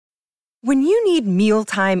When you need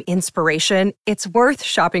mealtime inspiration, it's worth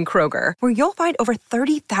shopping Kroger, where you'll find over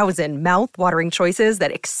 30,000 mouth-watering choices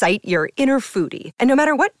that excite your inner foodie. And no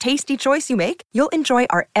matter what tasty choice you make, you'll enjoy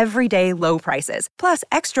our everyday low prices, plus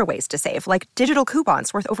extra ways to save, like digital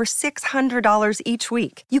coupons worth over $600 each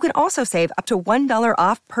week. You can also save up to $1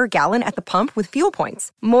 off per gallon at the pump with fuel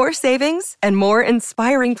points. More savings and more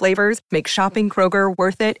inspiring flavors make shopping Kroger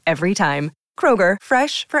worth it every time. Kroger,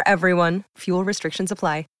 fresh for everyone. Fuel restrictions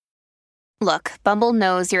apply. Look, Bumble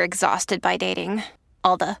knows you're exhausted by dating.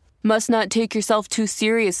 All the, must not take yourself too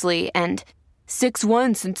seriously, and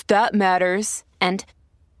 6'1" since that matters, and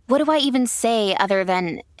what do I even say other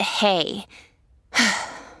than, hey?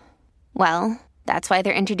 Well, that's why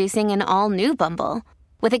they're introducing an all-new Bumble,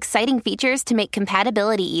 with exciting features to make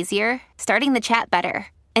compatibility easier, starting the chat better,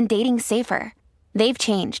 and dating safer. They've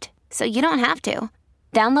changed, so you don't have to.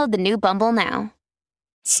 Download the new Bumble now.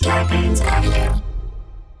 Scarpins Avenue.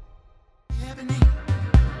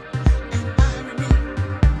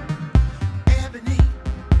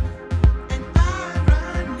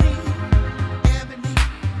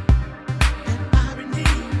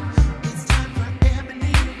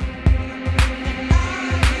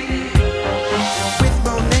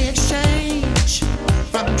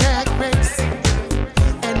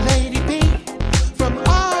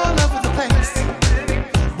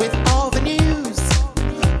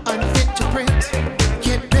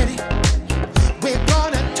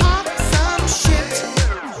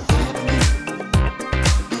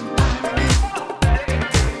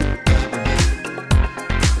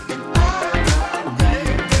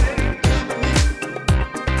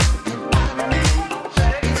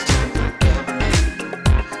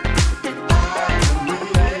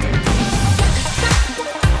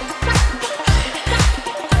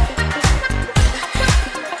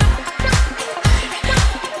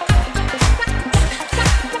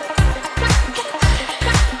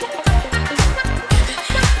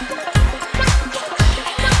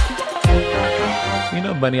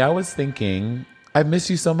 Bunny, I was thinking, I miss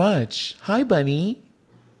you so much. Hi, Bunny.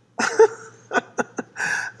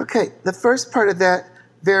 Okay, the first part of that,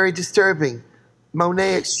 very disturbing.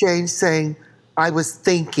 Monet X Change saying, I was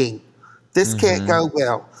thinking. This can't go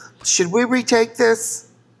well. Should we retake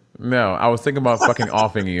this? No, I was thinking about fucking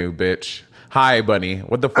offing you, bitch. Hi, Bunny.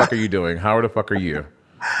 What the fuck are you doing? How the fuck are you?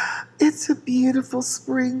 It's a beautiful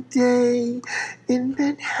spring day in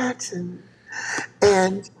Manhattan.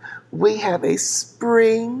 And we have a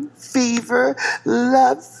spring fever,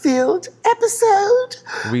 love-filled episode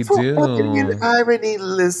We for do. Fucking and Irony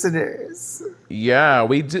listeners. Yeah,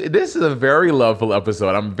 we do. This is a very loveful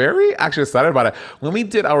episode. I'm very actually excited about it. When we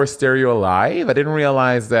did our Stereo Live, I didn't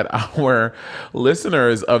realize that our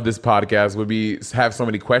listeners of this podcast would have so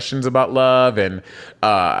many questions about love and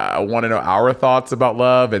want to know our thoughts about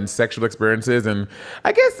love and sexual experiences. And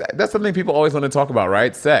I guess that's something people always want to talk about,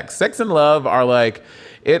 right? Sex and love are like,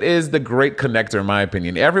 it is the great connector, in my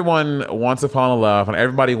opinion. Everyone wants to fall in love and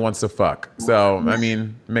everybody wants to fuck. So, I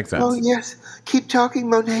mean, it makes sense. Oh, yes. Keep talking,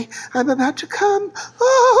 Monet. I'm about to come.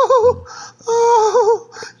 Oh,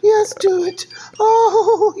 yes, do it.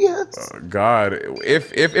 Oh, yes. God,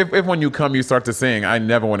 if when you come, you start to sing, I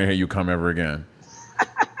never want to hear you come ever again.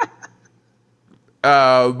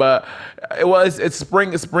 But it's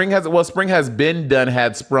spring. Spring has been done.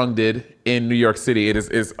 Had sprung did in New York City.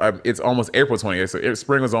 It's almost April 20th. So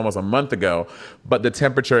spring was almost a month ago. But the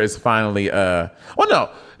temperature is finally. Well,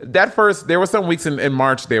 no. There were some weeks in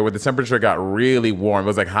March there where the temperature got really warm. It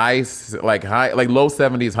was like low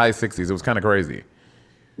 70s, high 60s. It was kind of crazy.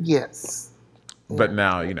 Yes. But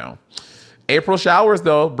now, April showers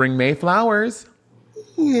though bring May flowers.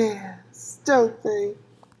 Yes, don't they?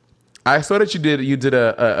 I saw that you did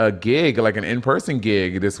a gig, like an in-person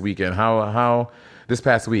gig this weekend. How this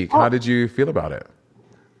past week? How did you feel about it?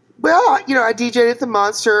 Well, I DJ'd at the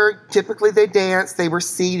Monster. Typically they dance. They were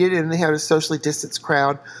seated and they had a socially distanced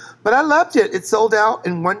crowd. But I loved it. It sold out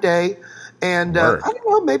in one day. And I don't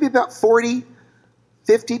know, maybe about 40,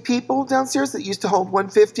 50 people downstairs that used to hold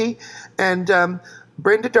 150. And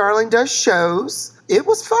Brenda Darling does shows. It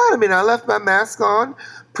was fun. I mean, I left my mask on,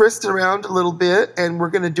 prissed around a little bit, and we're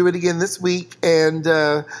going to do it again this week and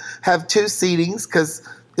have 2 seatings because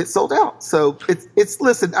it sold out. So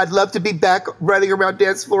listen, I'd love to be back running around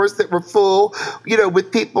dance floors that were full,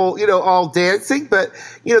 with people, all dancing, but,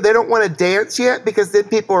 they don't want to dance yet because then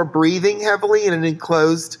people are breathing heavily in an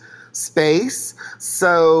enclosed space.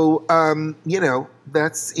 So,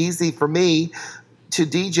 that's easy for me to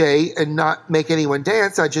DJ and not make anyone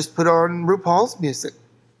dance. I just put on RuPaul's music.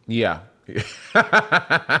 Yeah.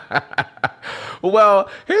 Well,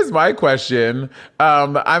 here's my question.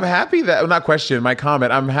 I'm happy that, not question, my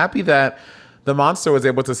comment. I'm happy that the Monster was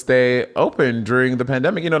able to stay open during the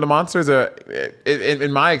pandemic. You know, the Monster's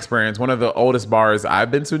in my experience, one of the oldest bars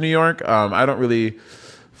I've been to in New York. I don't really...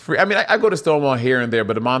 I go to Stonewall here and there,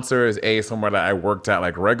 but the Monster is somewhere that I worked at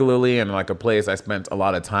like regularly and like a place I spent a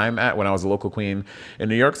lot of time at when I was a local queen in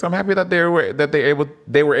New York. So I'm happy that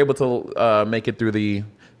they were able to make it through the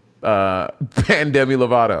pandemic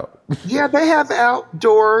Lovato. Yeah, they have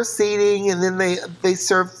outdoor seating, and then they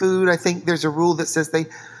serve food. I think there's a rule that says they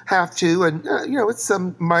have to, and it's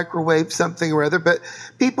some microwave something or other. But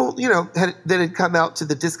people, that had come out to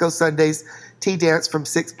the Disco Sundays tea dance from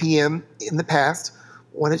 6 p.m. in the past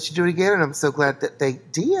wanted to do it again, and I'm so glad that they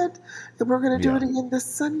did. And we're going to do it again this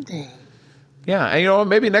Sunday. Yeah, and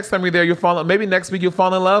maybe next time you're there, maybe next week you'll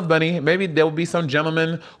fall in love, Bunny. Maybe there will be some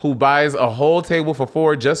gentleman who buys a whole table for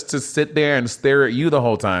 4 just to sit there and stare at you the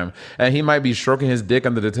whole time. And he might be stroking his dick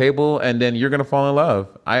under the table, and then you're going to fall in love.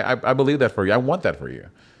 I believe that for you. I want that for you.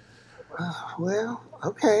 Well,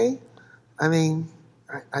 okay. I mean,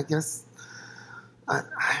 I guess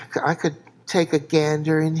I could take a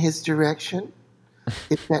gander in his direction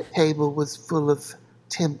if that table was full of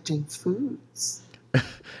tempting foods.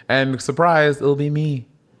 And surprise, it'll be me.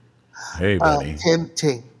 Hey, buddy.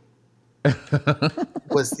 Tempting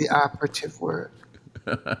was the operative word.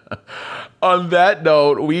 On that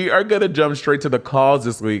note, we are going to jump straight to the calls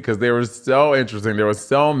this week because they were so interesting. There were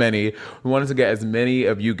so many. We wanted to get as many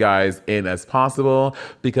of you guys in as possible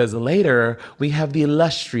because later we have the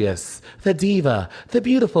illustrious, the diva, the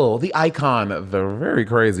beautiful, the icon, the very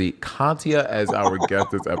crazy Katya as our guest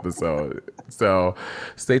this episode. So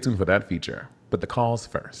stay tuned for that feature. But the calls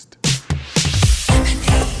first.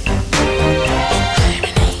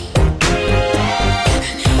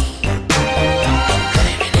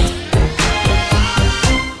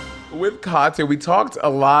 With Katya, we talked a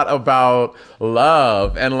lot about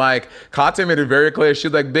love, and like Katya made it very clear.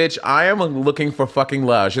 She's like, "Bitch, I am looking for fucking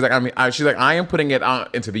love." She's like, I am putting it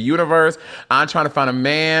out into the universe. I'm trying to find a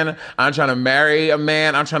man. I'm trying to marry a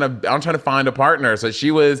man. I'm trying to find a partner. So she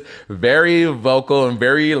was very vocal and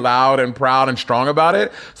very loud and proud and strong about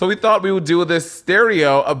it. So we thought we would do this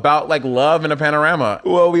stereo about like love in a panorama.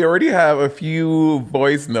 Well, we already have a few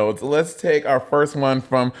voice notes. Let's take our first one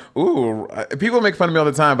from. People make fun of me all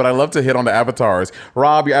the time, but I love to hit on the avatars.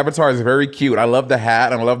 Rob, your avatar is very cute. I love the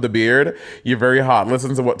hat and I love the beard. You're very hot.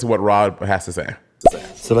 Listen to what Rob has to say.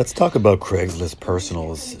 So let's talk about Craigslist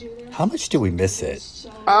personals. How much do we miss it?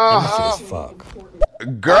 How much of this fuck?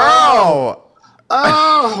 Girl!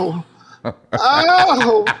 Oh!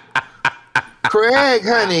 Craig,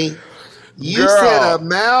 honey, you said a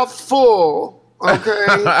mouthful, okay?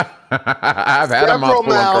 I've had a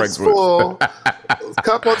mouthful on Craigslist. A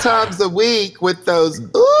couple times a week with those,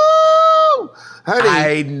 ooh, honey.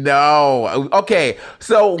 I know. Okay,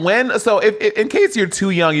 so if in case you're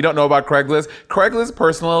too young, you don't know about Craigslist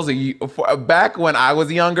personals, back when I was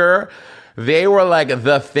younger, they were like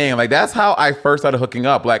the thing. Like that's how I first started hooking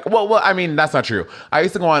up. Like, well, I mean, that's not true. I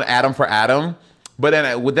used to go on Adam for Adam, but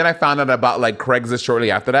then I found out about like Craigslist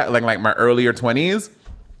shortly after that, like my earlier 20s.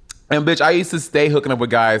 And bitch, I used to stay hooking up with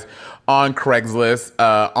guys on Craigslist,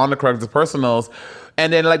 on the Craigslist personals.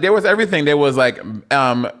 And then like there was everything. There was like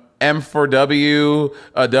M for W,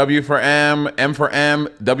 W for M, M for M,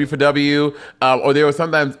 W for W, or there was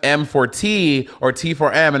sometimes M for T or T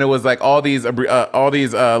for M, and it was like all these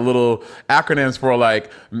little acronyms for like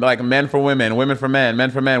men for women, women for men, men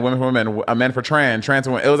for men, women for women, men for trans for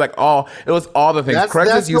women. It was all the things.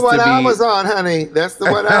 That's the one I was on, honey. That's the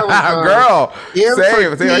one I was on. Girl, M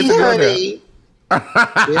for T, honey. M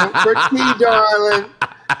for T, darling.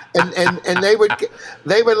 And they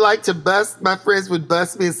would like to bust, my friends would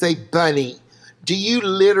bust me and say, Bunny, do you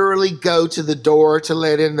literally go to the door to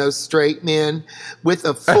let in those straight men with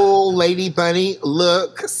a full Lady Bunny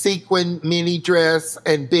look, sequin mini dress,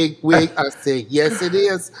 and big wig? I say, yes, it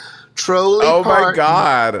is. Trolley Parton. My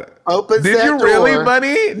God. Opens did that you door. Really,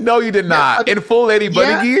 Bunny? No, you did not. In full Lady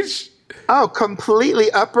Bunny geesh? Oh, completely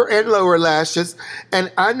upper and lower lashes. And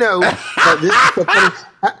I know, this is so funny.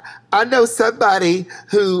 I know somebody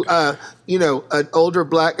who, an older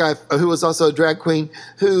black guy who was also a drag queen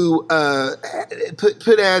who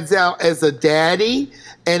put ads out as a daddy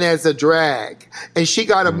and as a drag. And she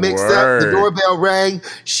got them mixed up. The doorbell rang.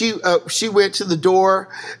 She went to the door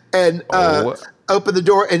and opened the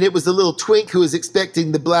door, and it was the little twink who was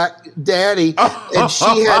expecting the black daddy. And she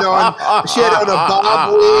had on a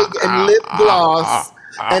bob wig and lip gloss.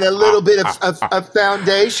 and a little bit of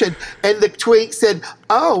foundation. And the twink said,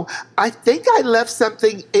 "Oh, I think I left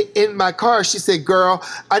something in my car." She said, "Girl,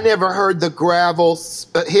 I never heard the gravel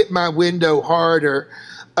hit my window harder."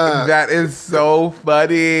 That is so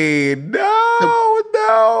funny. No.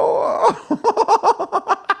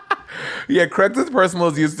 Yeah, Craigslist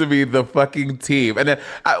Personals used to be the fucking team, and then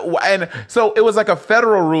and so it was like a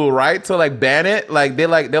federal rule, right? To like ban it, like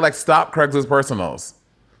they stop Craigslist Personals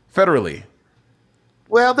federally.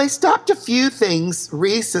 Well, they stopped a few things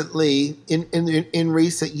recently in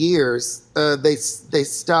recent years. They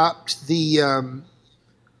stopped the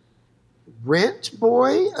Rent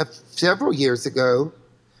Boy several years ago.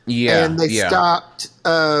 Yeah, and they stopped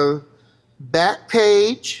Backpage,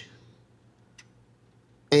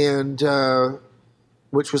 and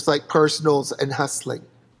which was like personals and hustling.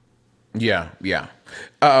 Yeah.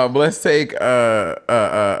 Let's take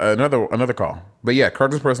another call. But yeah,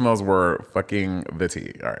 Craigslist Personals were fucking the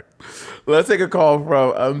tea. All right, let's take a call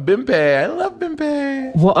from Bimpe. I love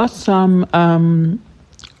Bimpe. What are some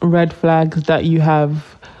red flags that you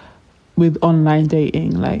have with online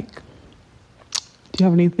dating? Like, do you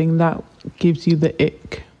have anything that gives you the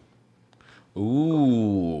ick?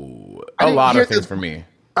 Ooh, a lot of things for me.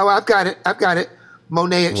 Oh, I've got it.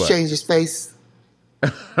 Monet exchanges face.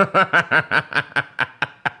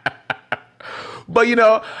 But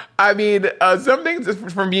I mean, some things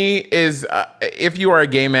for me is if you are a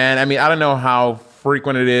gay man. I mean, I don't know how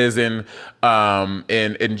frequent it is in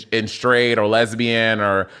straight or lesbian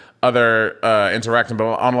or other interaction, but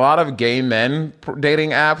on a lot of gay men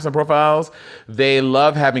dating apps and profiles, they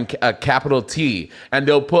love having a capital T, and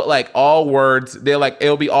they'll put like all words.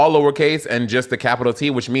 It'll be all lowercase and just the capital T,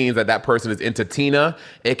 which means that person is into Tina,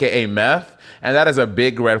 aka meth, and that is a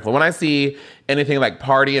big red flag. When I see anything like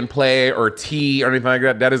party and play or tea or anything like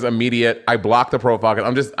that, that is immediate. I block the profile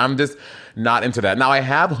because I'm just not into that. Now, I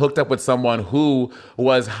have hooked up with someone who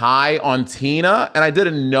was high on Tina, and I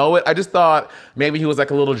didn't know it. I just thought maybe he was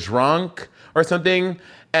like a little drunk or something.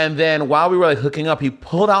 And then while we were like hooking up, he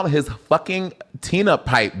pulled out his fucking Tina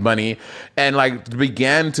pipe money and like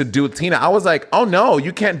began to do Tina. I was like, "Oh no,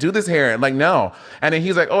 you can't do this here." And like, no. And then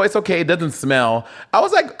he's like, "Oh, it's okay. It doesn't smell." I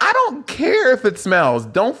was like, "I don't care if it smells.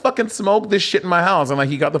 Don't fucking smoke this shit in my house." And like,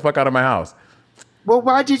 he got the fuck out of my house. Well,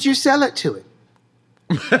 why did you sell it to him?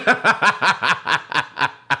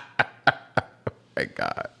 My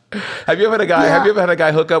God. Have you ever had a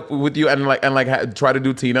guy hook up with you and try to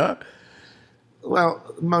do Tina? Well,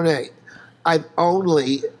 Monet,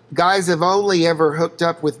 guys have only ever hooked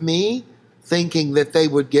up with me thinking that they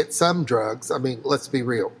would get some drugs. I mean, let's be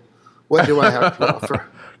real. What do I have to offer?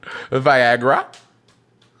 Viagra?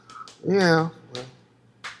 Yeah. Well,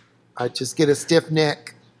 I just get a stiff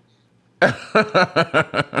neck.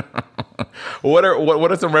 What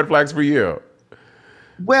are some red flags for you?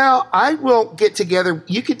 Well, I won't get together.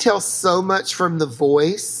 You can tell so much from the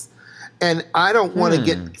voice. And I don't want to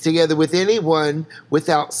get together with anyone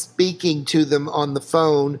without speaking to them on the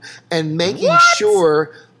phone and making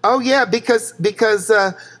sure. Oh yeah, because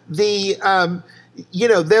my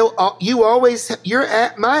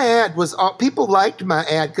ad was people liked my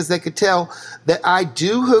ad because they could tell that I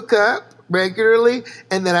do hook up regularly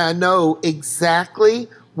and that I know exactly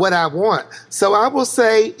what I want. So I will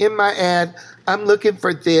say in my ad, I'm looking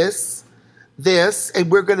for this,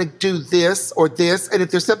 and we're going to do this or this. And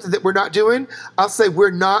if there's something that we're not doing, I'll say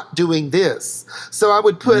we're not doing this. So I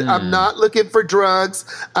would put, I'm not looking for drugs.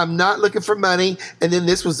 I'm not looking for money. And then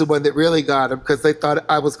this was the one that really got them because they thought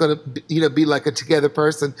I was going to, be like a together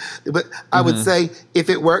person. But I would say, if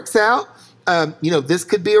it works out, this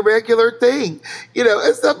could be a regular thing,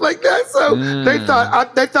 and stuff like that. So they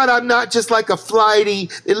thought I'm not just like a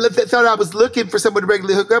flighty. They thought I was looking for someone to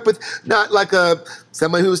regularly hook up with, not like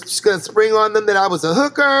someone who's just going to spring on them that I was a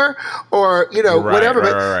hooker or, whatever.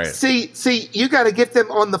 But see, you got to get them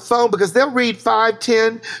on the phone because they'll read 5,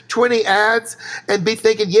 10, 20 ads and be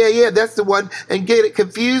thinking, yeah, that's the one, and get it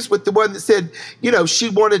confused with the one that said, she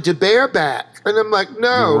wanted to bareback. And I'm like,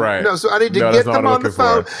 no. So I need to get them on the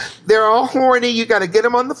phone. They're all horny. You got to get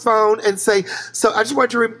them on the phone and say, so I just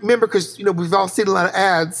want you to remember, because, we've all seen a lot of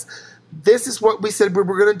ads. This is what we said we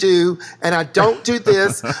were going to do, and I don't do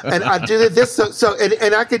this, and I do this. So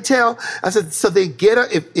I could tell. I said, so then get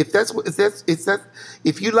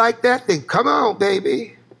if you like that, then come on,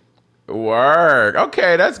 baby. Work.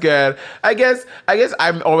 Okay, that's good. I guess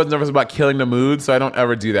I'm always nervous about killing the mood, so I don't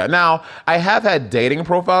ever do that. Now, I have had dating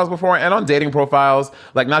profiles before, and on dating profiles,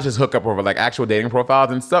 like not just hookup profile, like actual dating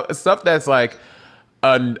profiles and stuff that's like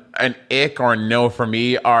an ick or no for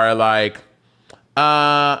me are like,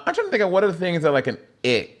 I'm trying to think of what are the things that are like an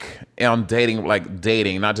ick on dating, like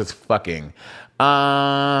dating, not just fucking.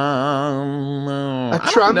 A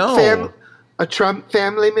Trump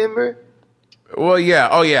family member? Well, yeah.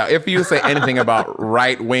 Oh, yeah. If you say anything about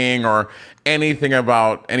right wing or anything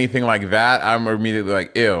like that, I'm immediately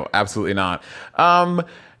like, ew, absolutely not.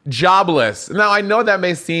 Jobless. Now, I know that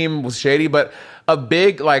may seem shady, but a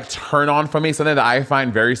big like turn on for me, something that I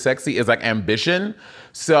find very sexy, is like ambition.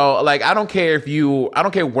 So like, I don't care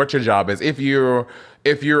what your job is. If you're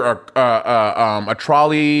a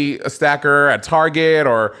trolley stacker at Target,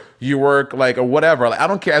 or you work like or whatever, like, I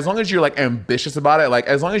don't care, as long as you're like ambitious about it, like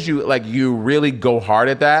as long as you really go hard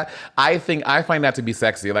at that. I find that to be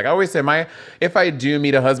sexy. Like I always say, if I do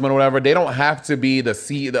meet a husband or whatever, they don't have to be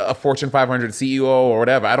a Fortune 500 CEO or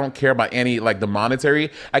whatever. I don't care about any like the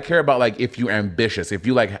monetary. I care about like if you're ambitious, if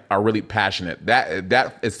you like are really passionate.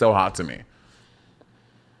 That is so hot to me.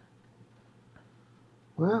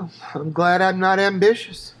 Well, I'm glad I'm not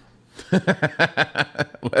ambitious.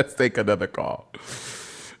 Let's take another call.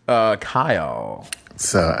 Kyle.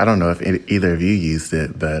 So I don't know if either of you used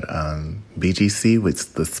it, but BGC was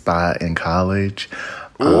the spot in college.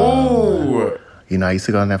 Ooh. I used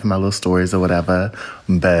to go on there for my little stories or whatever,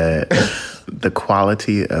 but the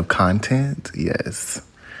quality of content, yes.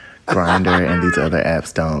 Grindr and these other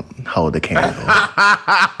apps don't hold a candle.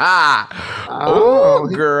 Oh,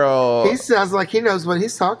 girl. He sounds like he knows what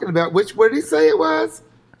he's talking about. What did he say it was?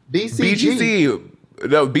 BCG.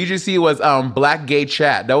 No, BGC was Black Gay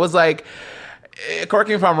Chat. That was like, correct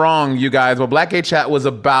me if I'm wrong, you guys, but Black Gay Chat was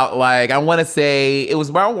about like, I want to say, it was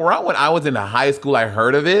around when I was in high school, I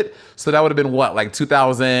heard of it. So that would have been what, like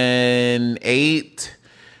 2008?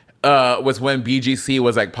 Was when BGC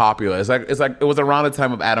was like popular. It's like it was around the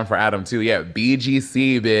time of Adam for Adam too. Yeah,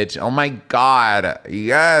 BGC, bitch. Oh my God.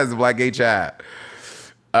 Yes, Black Gay Chat.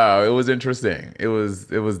 It was interesting. It was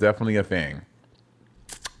definitely a thing.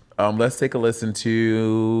 Let's take a listen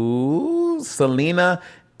to Selena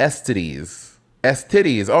Estides.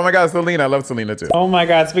 Oh my God, Selena. I love Selena too. Oh my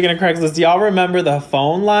God, speaking of Craigslist, y'all remember the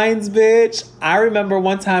phone lines, bitch? I remember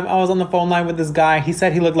one time I was on the phone line with this guy. He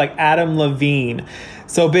said he looked like Adam Levine.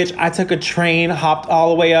 So, bitch, I took a train, hopped all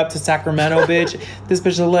the way up to Sacramento, bitch. This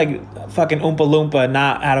bitch looked like fucking Oompa Loompa,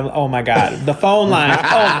 not Adam. Oh my God. The phone line. Oh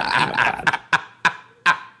my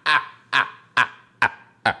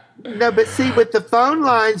God. No, but see, with the phone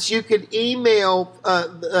lines, you could email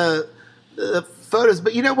photos.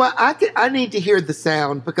 But you know what? I need to hear the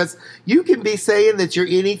sound, because you can be saying that you're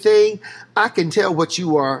anything. I can tell what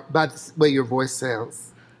you are by the way your voice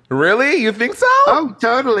sounds. Really? You think so? Oh,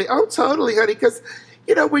 totally, honey. Because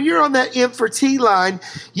when you're on that M for T line,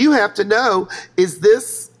 you have to know, is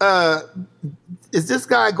this guy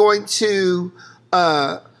going to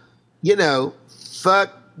fuck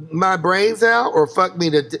my brains out or fuck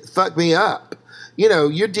me up?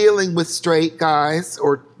 You're dealing with straight guys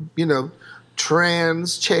or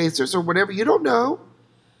trans chasers or whatever. You don't know.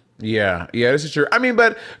 Yeah, this is true. I mean,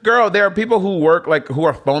 but girl, there are people who work who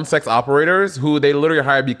are phone sex operaters who they literally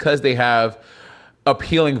hire because they have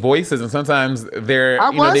appealing voices, and sometimes they're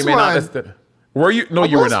they may not. Were you? No,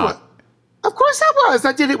 you were not. One. Of course I was.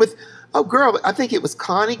 I did it with girl. I think it was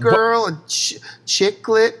Connie Girl and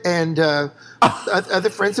Chicklet and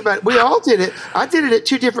other friends of mine. We all did it. I did it at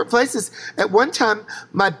two different places. At one time,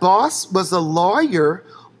 my boss was a lawyer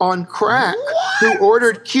on crack who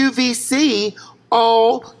ordered QVC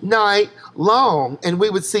all night long, and we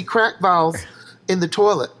would see crack vials in the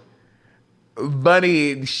toilet.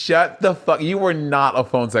 Bunny, shut the fuck. You were not a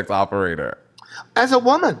phone sex operator. As a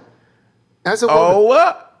woman.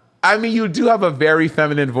 Oh, I mean, you do have a very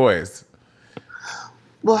feminine voice.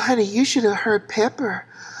 Well, honey, you should have heard Pepper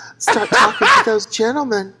start talking to those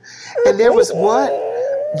gentlemen. And there was one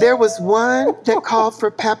that called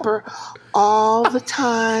for Pepper all the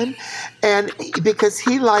time, and because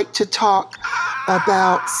he liked to talk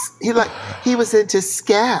about he was into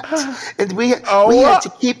scat, and we had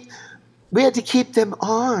to keep them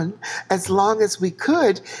on as long as we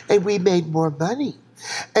could, and we made more money.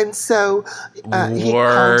 And so he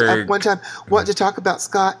called up one time, wanted to talk about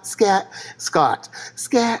scat,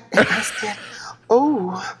 and I said,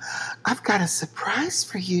 "Oh, I've got a surprise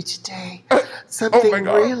for you today. Something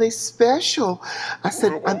really special." I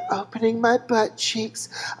said, "I'm opening my butt cheeks.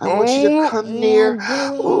 I want you to come near.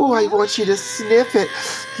 Oh, I want you to sniff it.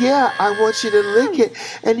 Yeah, I want you to lick it.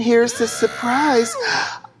 And here's the surprise.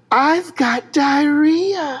 I've got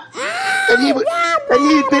diarrhea." And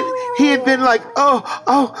he had been like,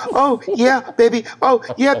 oh, yeah, baby. Oh,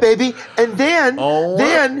 yeah, baby. And then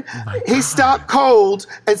he stopped cold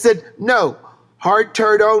and said, "No, hard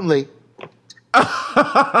turd only."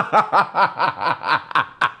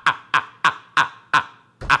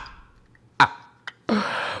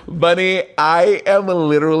 Bunny, I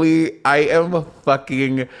am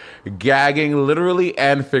fucking gagging literally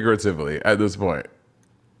and figuratively at this point.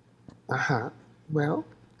 Well,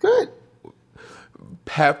 good.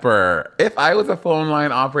 Pepper. If I was a phone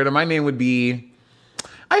line operator, my name would be,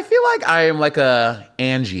 I feel like I am like a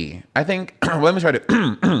Angie. I think, let me try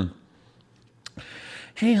to.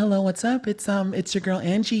 Hey, hello, what's up? It's your girl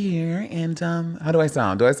Angie here, and how do I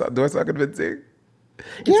sound? Do I sound convincing?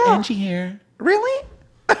 It's Angie here. Really?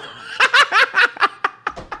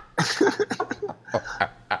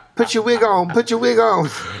 Put your wig on.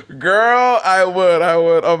 Girl, I would.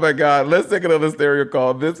 Oh my God. Let's take another stereo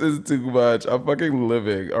call. This is too much. I'm fucking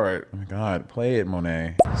living. All right. Oh my God. Play it,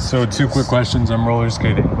 Monet. So 2 quick questions. I'm roller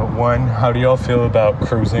skating. But 1, how do y'all feel about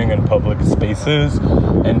cruising in public spaces?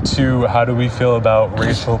 And 2, how do we feel about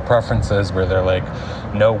racial preferences where they're like,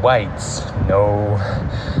 no whites, no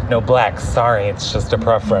blacks, sorry, it's just a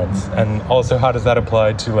preference. And also, how does that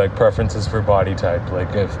apply to like preferences for body type?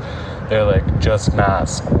 Like if they're like just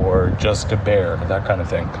mask or just a bear, that kind of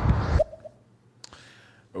thing.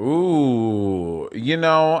 Ooh,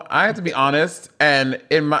 I have to be honest, and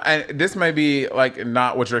this might be like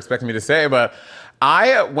not what you're expecting me to say, but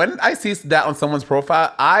when I see that on someone's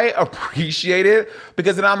profile, I appreciate it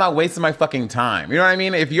because then I'm not wasting my fucking time. You know what I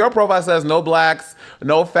mean? If your profile says no blacks,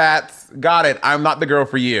 no fats, got it. I'm not the girl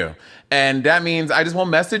for you. And that means I just won't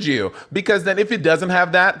message you, because then if it doesn't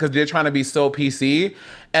have that, because they're trying to be so PC,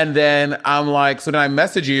 and then I'm like, so then I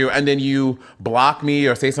message you and then you block me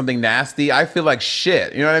or say something nasty, I feel like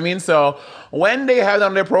shit. You know what I mean? So when they have that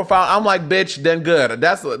on their profile, I'm like, bitch, then good.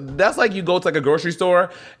 That's like you go to like a grocery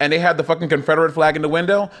store and they have the fucking Confederate flag in the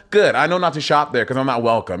window. Good. I know not to shop there because I'm not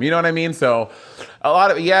welcome. You know what I mean? So a lot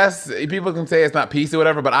of, yes, people can say it's not PC or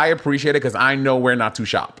whatever, but I appreciate it because I know where not to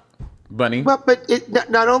shop. Bunny? Well, but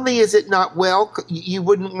not only is it not you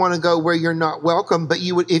wouldn't want to go where you're not welcome, but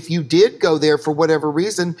you would, if you did go there for whatever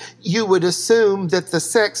reason, you would assume that the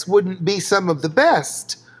sex wouldn't be some of the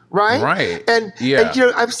best, right? Right. And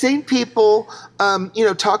I've seen people,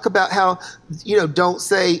 talk about how, don't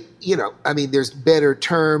say, there's better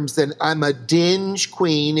terms than I'm a dinge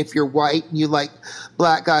queen if you're white and you like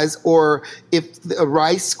black guys, or if a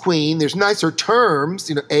rice queen, there's nicer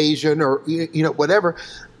terms, Asian or, whatever.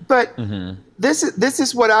 But this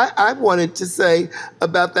is what I wanted to say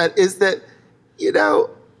about that is that,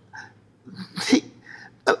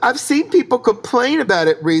 I've seen people complain about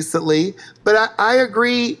it recently, but I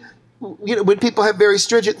agree, when people have very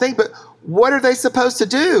stringent things, but what are they supposed to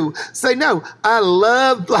do? Say, no, I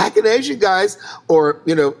love black and Asian guys, or,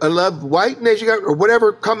 I love white and Asian guys, or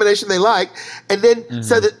whatever combination they like. And then,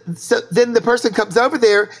 so then the person comes over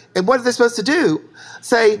there, and what are they supposed to do?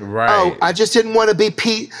 Say, oh, I just didn't want to be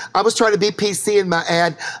I was trying to be PC in my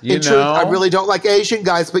ad. In truth, I really don't like Asian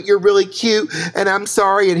guys, but you're really cute, and I'm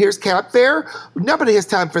sorry, and here's cap fare. Nobody has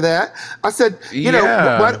time for that. I said,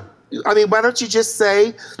 why don't you just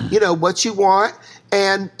say, what you want,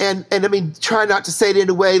 and try not to say it in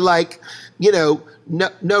a way like, no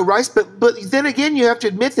rice, but then again, you have to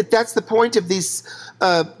admit that that's the point of these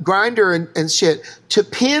Grindr and shit, to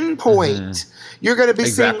pinpoint. You're going to be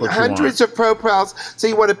seeing hundreds of profiles, so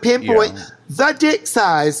you want to pinpoint the dick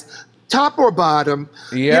size, top or bottom,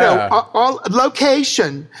 all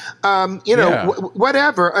location,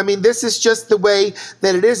 whatever. This is just the way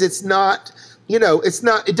that it is. It's not,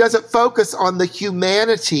 it doesn't focus on the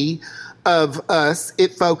humanity of us.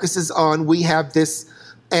 It focuses on, we have this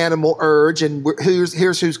animal urge, and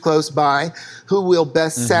here's who's close by, who will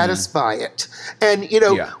best satisfy it. And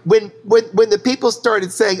when the people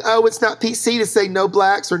started saying, oh, it's not PC to say no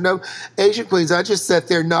blacks or no Asian queens, I just sat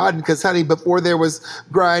there nodding, because honey, before there was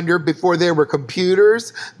Grindr, before there were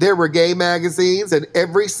computers, there were gay magazines, and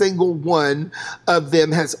every single one of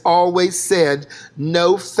them has always said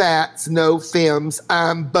no fats, no femmes,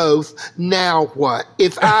 I'm both. Now what?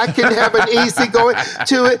 If I can have an easygoing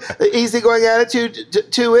attitude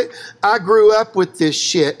to it, I grew up with this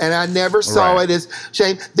shit, and I never saw it as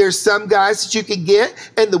shame. There's some guys that you can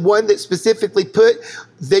get, and the one that specifically put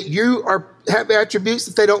that you have attributes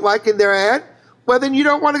that they don't like in their ad, well, then you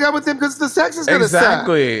don't want to go with them because the sex is going to suck.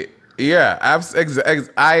 Exactly. Yeah,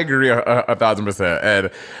 I agree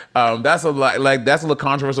 1,000%, and that's a little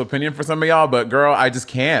controversial opinion for some of y'all. But girl, I just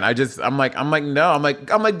can't. I'm like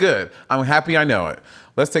good. I'm happy I know it.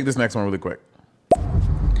 Let's take this next one really quick.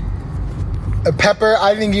 Pepper,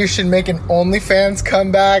 I think you should make an OnlyFans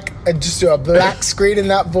comeback and just do a black screen in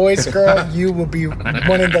that voice, girl. You will be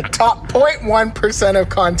one of the top 0.1% of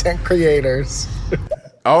content creators.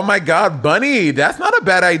 Oh my God, Bunny, that's not a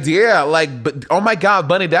bad idea. Oh my God,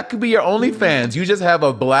 Bunny, that could be your OnlyFans. You just have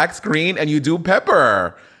a black screen and you do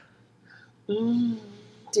Pepper.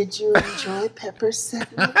 Did you enjoy Pepper's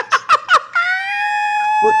segment?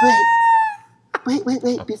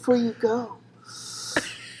 Wait, before you go.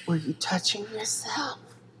 Were you touching yourself?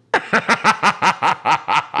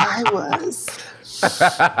 I was.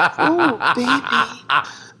 Oh, baby.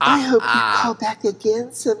 I hope you call back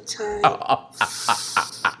again sometime.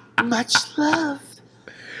 Much love.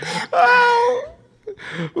 Oh,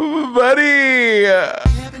 buddy.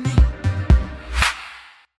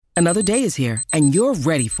 Another day is here, and you're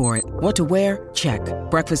ready for it. What to wear? Check.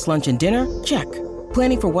 Breakfast, lunch, and dinner? Check.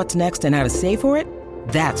 Planning for what's next and how to save for it?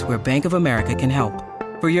 That's where Bank of America can help.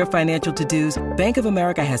 For your financial to-dos, Bank of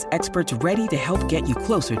America has experts ready to help get you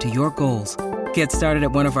closer to your goals. Get started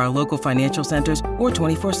at one of our local financial centers or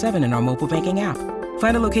 24/7 in our mobile banking app.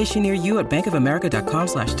 Find a location near you at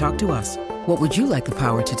bankofamerica.com/talktous. What would you like the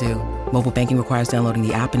power to do? Mobile banking requires downloading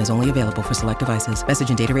the app and is only available for select devices. Message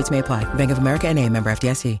and data rates may apply. Bank of America N.A., member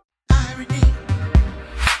FDIC.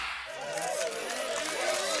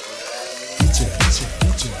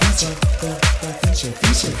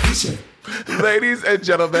 Ladies and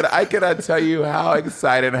gentlemen, I cannot tell you how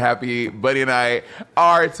excited and happy Buddy and I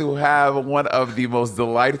are to have one of the most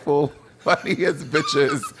delightful, funniest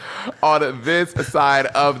bitches on this side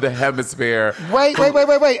of the hemisphere. Wait.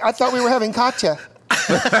 I thought we were having Katya.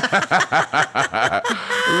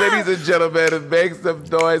 Ladies and gentlemen, make some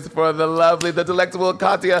noise for the lovely, the delectable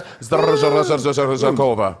Katya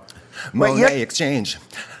Zarkova. Monet Exchange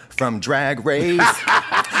from Drag Race.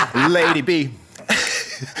 Lady B.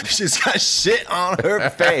 She's got shit on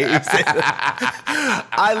her face.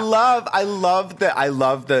 I love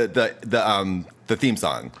the theme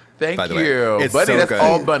song. Thank by the you, way. It's Buddy. So That's good.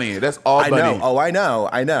 all Bunny. That's all Bunny. I know.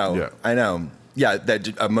 Yeah,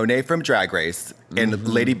 that Monet from Drag Race and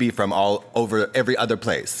Lady B from all over every other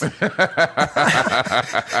place.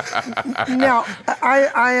 Now,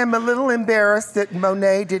 I am a little embarrassed that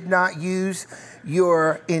Monet did not use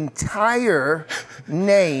your entire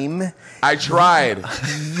name. I tried.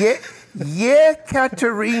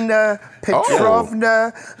 Yekaterina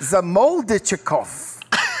Petrovna Zamoldichikov.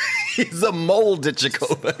 He's a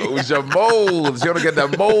Moldichikov. Who's your mold? You want to get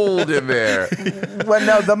that mold in there. Well,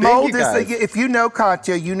 no, the mold is, if you know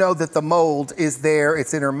Katya, you know that the mold is there.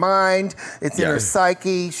 It's in her mind. It's in her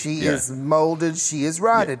psyche. She is molded. She is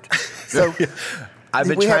rotted. So I've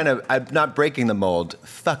been I'm not breaking the mold,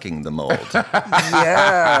 fucking the mold.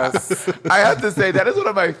 Yes. I have to say, that is one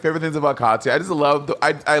of my favorite things about Katya. I just love,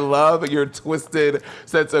 I love your twisted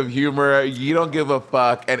sense of humor. You don't give a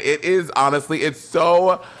fuck. And it is, honestly, it's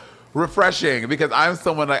so refreshing because I'm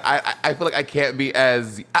someone like I feel like I can't be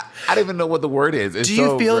as I don't even know what the word is. It's do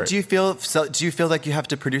you feel like you have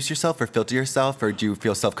to produce yourself or filter yourself, or do you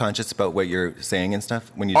feel self-conscious about what you're saying and stuff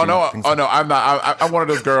when you do things? I'm not. I'm one of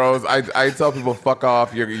those girls. I tell people fuck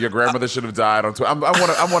off. Your grandmother should have died on Twitter. I'm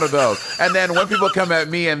one of those. And then when people come at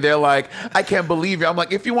me and they're like, I can't believe you. I'm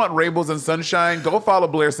like, if you want rainbows and sunshine, go follow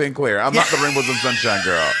Blair St. Clair. I'm not the rainbows and sunshine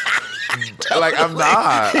girl. Like I'm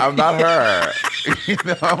not her. You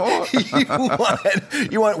know,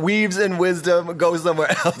 you want weaves and wisdom. Go somewhere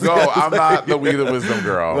else. No, I'm not the weave and wisdom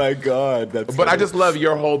girl. My God, that's. But funny. I just love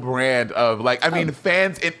your whole brand of like. I mean,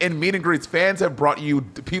 fans in meet and greets. Fans have brought you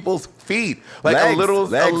people's feet, like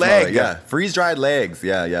legs, a leg. Yeah, freeze dried legs.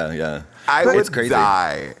 Yeah. I would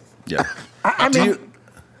die. Yeah. I mean,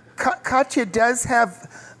 Katya does have,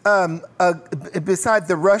 beside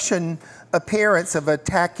the Russian appearance of a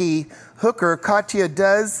tacky hooker, Katya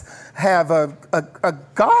does have a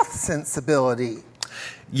goth sensibility.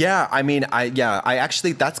 Yeah, I mean, I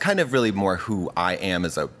actually, that's kind of really more who I am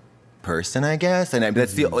as a person, I guess. And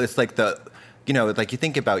that's it's like like you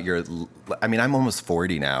think about I mean, I'm almost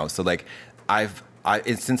 40 now. So like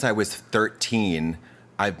since I was 13,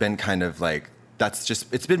 I've been kind of like,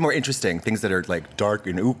 it's been more interesting. Things that are like dark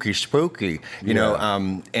and ooky spooky, you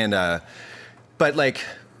know? But like,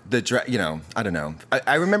 I don't know.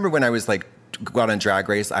 I remember when I was like out on Drag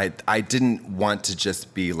Race, I didn't want to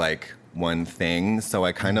just be like one thing, so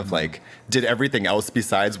I kind of like did everything else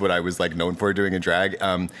besides what I was like known for doing in drag.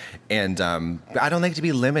 I don't like to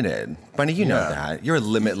be limited. Bunny, you know that. You're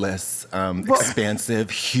limitless, expansive,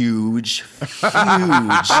 huge.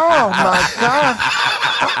 Oh my God.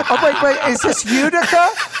 Oh, wait, is this Utica?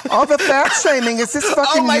 All the fat shaming, is this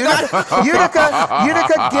fucking Utica?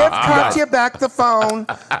 Utica, give Katya back the phone.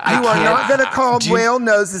 You are not going to call whale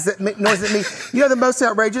noses at me. You know the most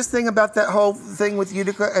outrageous thing about that whole thing with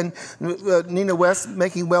Utica and Nina West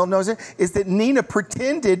making whale noses is that Nina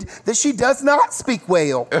pretended that she does not speak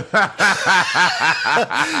whale. Do you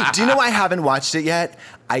know I haven't watched it yet?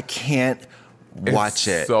 I can't watch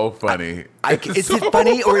it. So funny. Is it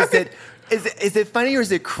funny or is it... Is it funny or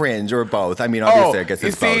is it cringe or both? I mean, obviously, I guess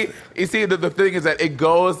it's both. You see, the thing is that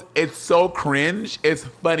it's so cringe, it's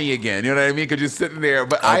funny again. You know what I mean? Because you're sitting there,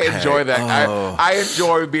 but I enjoy that. I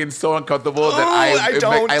enjoy being so uncomfortable that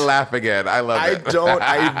I laugh again. I love it.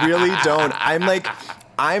 I really don't.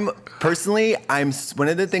 I'm one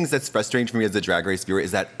of the things that's frustrating for me as a Drag Race viewer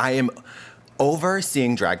is that I am over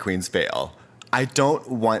seeing drag queens fail. I don't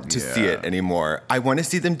want to see it anymore. I want to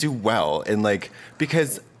see them do well and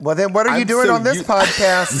because. Well, then what are you doing on this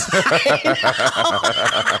podcast?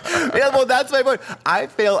 Yeah, well, that's my point. I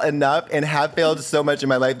fail enough and have failed so much in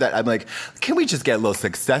my life that I'm like, can we just get a little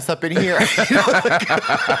success up in here?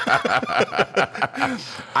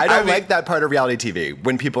 I don't like that part of reality TV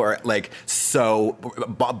when people are so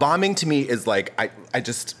bombing to me is I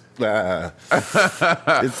just.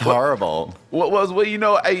 It's horrible. Well, you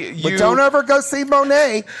know, but don't ever go see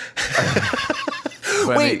Monet.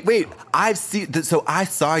 Wait. I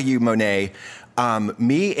saw you, Monet.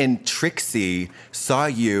 Me and Trixie saw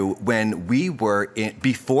you when we were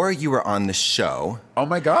before you were on the show. Oh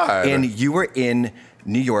my God! And you were in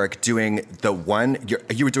New York doing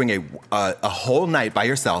you were doing a whole night by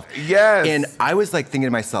yourself. Yes. And I was thinking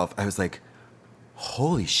to myself, I was like,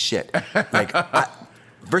 holy shit!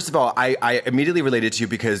 First of all, I immediately related to you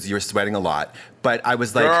because you were sweating a lot. But I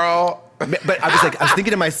was like, girl. But I was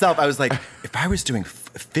thinking to myself, I was like, if I was doing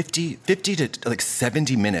 50 to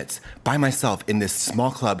 70 minutes by myself in this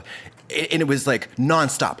small club, and it was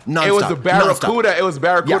nonstop. It was a Barracuda. Nonstop. It was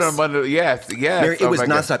Barracuda. Yes. Yes. It was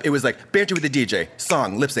nonstop. It was banter with the DJ,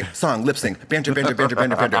 song, lip sync, banter,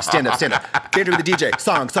 stand up, banter with the DJ,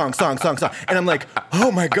 song. And I'm like,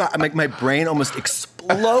 oh my God. I'm my brain almost exploded.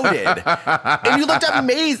 And you looked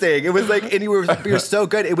amazing. It was and you were so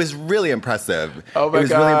good. It was really impressive. Oh my God. It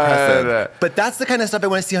was really impressive. But that's the kind of stuff I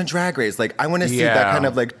want to see on Drag Race. I want to see that kind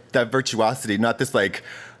of that virtuosity, not this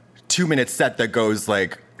 2-minute set that goes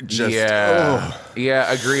agreed.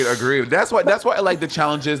 That's why I like the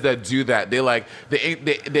challenges that do that.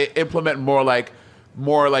 They implement more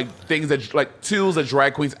things that tools that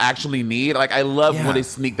drag queens actually need. I love when they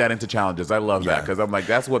sneak that into challenges. I love that because I'm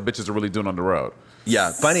that's what bitches are really doing on the road.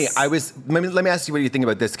 Yeah, funny. Let me ask you what you think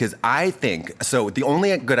about this because I think the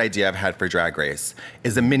only good idea I've had for Drag Race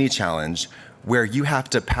is a mini challenge where you have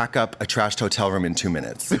to pack up a trashed hotel room in 2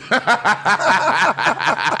 minutes.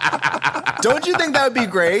 Don't you think that would be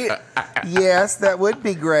great? Yes, that would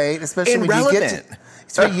be great, especially when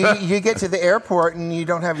you get to the airport and you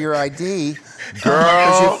don't have your ID. Girl.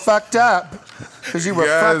 Because you fucked up. Because you were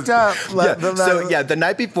fucked up. The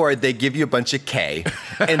night before, they give you a bunch of K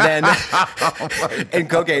and then and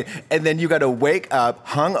cocaine. And then you got to wake up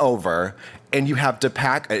hungover and you have to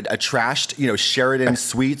pack a trashed, Sheridan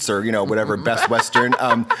Suites or, whatever, Best Western.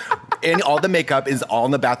 And all the makeup is all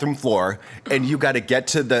on the bathroom floor. And you got to get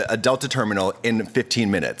to the Delta terminal in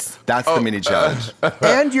 15 minutes. That's the mini challenge.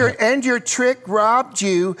 And your trick robbed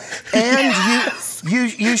you. And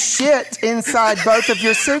you shit inside both of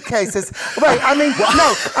your suitcases. Wait,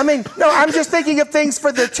 no, I'm just thinking of things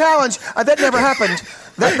for the challenge. That never happened.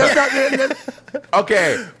 That's not...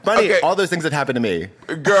 Okay. Funny, okay. all those things that happened to me.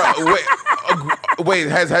 Girl, wait,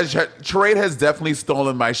 Trade has definitely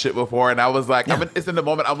stolen my shit before, and I was like, it's in the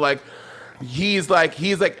moment, I'm like, he's like,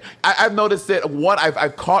 I've noticed it. One,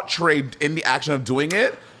 I've caught Trade in the action of doing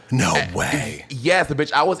it. No way. Yes,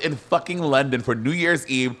 bitch. I was in fucking London for New Year's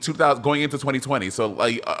Eve, 2000, going into 2020, so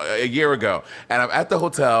a year ago, and I'm at the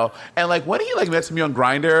hotel, and when he messaged me on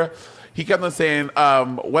Grindr, he kept on saying,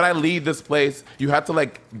 when I leave this place, you have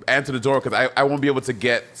to answer the door because I won't be able to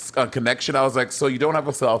get a connection. I was like, so you don't have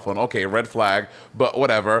a cell phone? Okay, red flag, but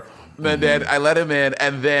whatever. And then I let him in,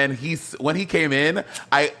 and then when he came in,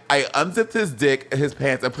 I unzipped his his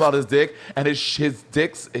pants, and pulled out his dick, and it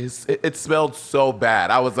smelled so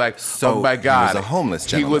bad. I was like, oh my God. He was a homeless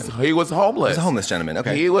gentleman. He was homeless. He was a homeless gentleman,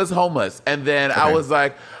 okay. He was homeless. And then I was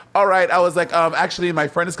like, all right. I was like, actually, my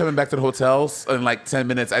friend is coming back to the hotels in 10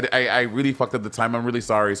 minutes. I really fucked up the time. I'm really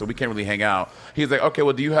sorry, so we can't really hang out. He's like, okay,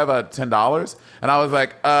 well, do you have $10? And I was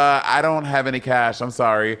like, I don't have any cash. I'm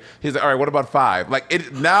sorry. He's like, all right, what about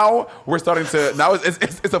 $5? Now we're starting to. Now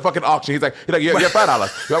it's a fucking auction. He's like, you have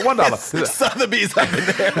 $5. You have $1. Sotheby's up in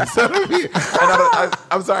there. Sotheby's. And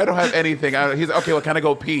I'm sorry, I don't have anything. He's like, okay, well, can I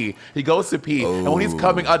go pee? He goes to pee, and when he's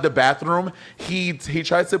coming out the bathroom, he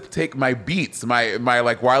tries to take my Beats, my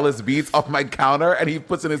wireless Beats off my counter, and he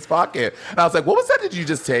puts in his pocket. And I was like, what was that? Did you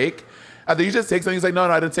just take? Did you just take something? He's like, no,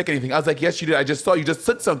 I didn't take anything. I was like, yes, you did. I just saw you just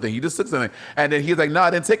took something. You just took something. And then he's like, no, I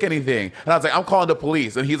didn't take anything. And I was like, I'm calling the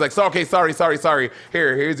police. And he's like, okay, sorry.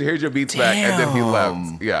 Here's your Beats back. And then he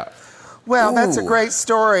left. Yeah. Well, that's a great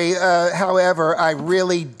story. However, I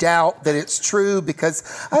really doubt that it's true because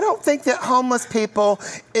I don't think that homeless people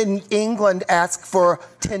in England ask for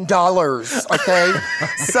 $10, okay?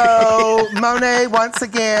 So Monet, once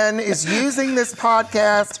again, is using this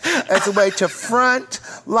podcast as a way to front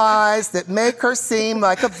lies that make her seem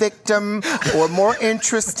like a victim or more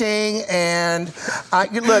interesting. And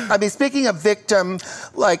look, I mean, speaking of victim,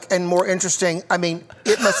 and more interesting, I mean,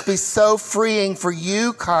 it must be so freeing for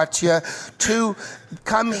you, Katya, to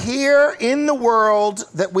come here in the world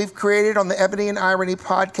that we've created on the Ebony and Irony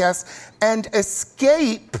podcast and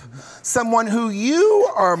escape someone who you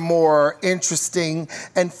are more interesting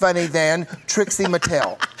and funny than, Trixie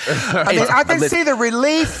Mattel. I mean, I can see the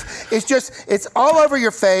relief. It's all over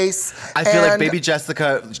your face. I feel like baby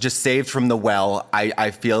Jessica just saved from the well.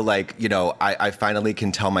 I feel like, I finally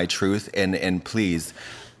can tell my truth and please,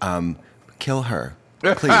 kill her.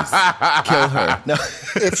 Please, kill her. No.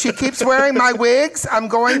 If she keeps wearing my wigs, I'm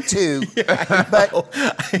going to. Yeah, but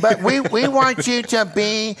we want you to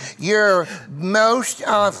be your most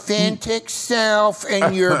authentic self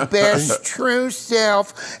and your best true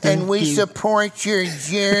self, and we support your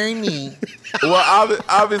journey. Well,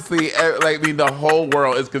 obviously, the whole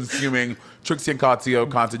world is consuming Trixie and Katya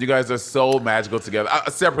content. You guys are so magical together.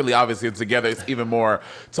 Separately, obviously, and together, it's even more.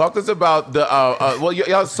 Talk to us about the, you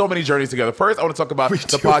have so many journeys together. First, I want to talk about the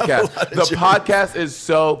podcast. The podcast is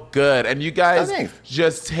so good. And you guys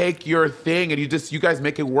just take your thing and you guys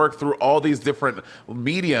make it work through all these different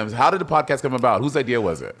mediums. How did the podcast come about? Whose idea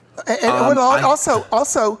was it? I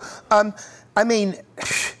mean,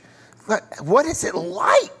 what is it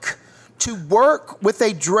like to work with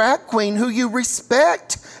a drag queen who you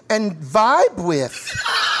respect and vibe with?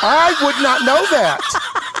 I would not know that.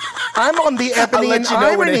 I'm on the Ebony and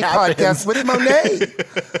Irony podcast with Monet.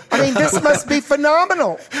 I mean, this must be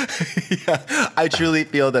phenomenal. Yeah, I truly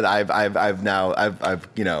feel that I've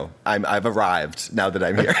arrived now that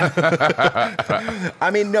I'm here.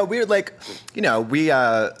 I mean, no, we're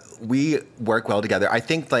we work well together. I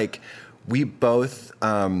think we both.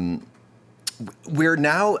 We're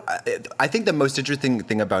now. I think the most interesting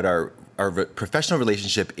thing about our professional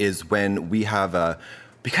relationship is when we have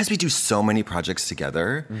because we do so many projects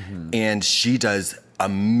together, and she does a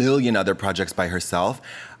million other projects by herself.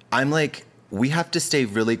 I'm like, we have to stay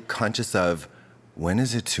really conscious of when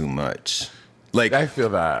is it too much. I feel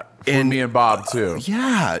that for me and Bob too.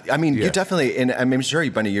 Yeah, I mean, you definitely, and I'm sure,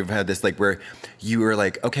 Bunny, you've had this where you were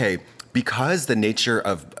like, okay. Because the nature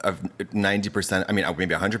of 90%, I mean,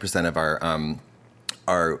 maybe 100% of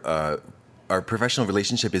our professional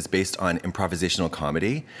relationship is based on improvisational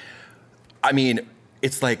comedy. I mean,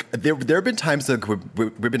 it's like there have been times that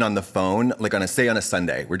we've been on the phone, on a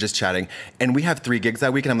Sunday, we're just chatting, and we have 3 gigs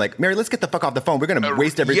that week, and I'm like, Mary, let's get the fuck off the phone. We're gonna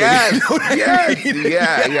waste everything. Yeah.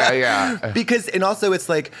 Because, and also it's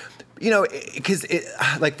because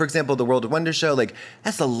for example, the World of Wonder show,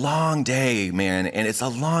 that's a long day, man. And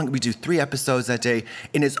we do 3 episodes that day,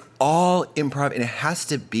 and it's all improv, and there has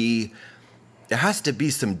to be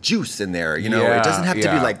some juice in there, it doesn't have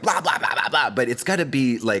to be blah, blah, blah, blah, blah, but it's got to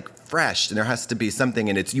be fresh, and there has to be something,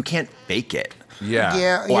 and you can't fake it.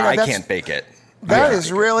 Yeah. Or I can't fake it. That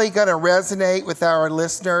is really going to resonate with our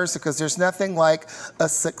listeners because there's nothing like a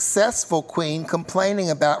successful queen complaining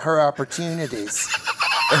about her opportunities.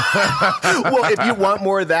 Well, if you want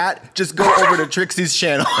more of that, just go over to Trixie's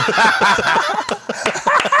channel.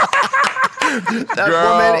 That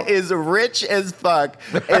woman is rich as fuck,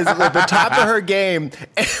 is at the top of her game,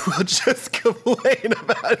 and will just complain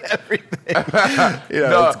about everything.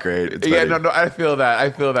 It's great. It's funny. I feel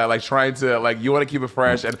that. Trying to you want to keep it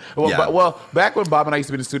fresh, and back when Bob and I used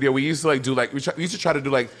to be in the studio, we used to we used to try to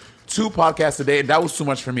do 2 podcasts a day, and that was too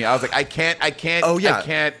much for me. I was like, I can't. Oh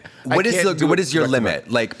yeah. What is your limit?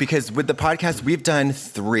 Because with the podcast, we've done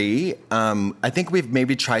 3. I think we've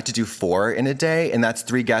maybe tried to do 4 in a day, and that's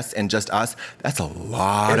 3 guests and just us. That's a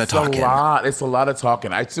lot of talking. It's a lot of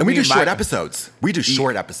talking. And we do short episodes. We do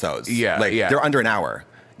short episodes. They're under an hour.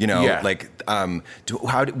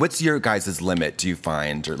 What's your guys' limit? Do you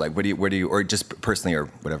find, or where do you, or just personally, or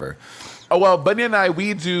whatever? Oh, well, Bunny and I,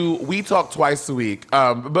 we talk twice a week.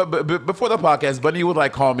 But before the podcast, Bunny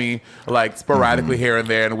would call me sporadically here and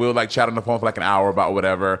there, and we'll chat on the phone for an hour about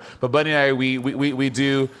whatever. But Bunny and I, we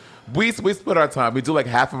split our time. We do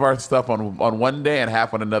half of our stuff on one day and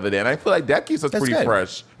half on another day, and I feel that keeps us pretty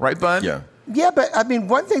fresh, right, Bun? Yeah. Yeah, but I mean,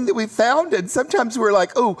 one thing that we found, and sometimes we're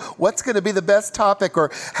like, oh, what's going to be the best topic, or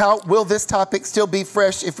how will this topic still be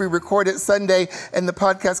fresh if we record it Sunday and the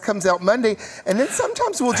podcast comes out Monday? And then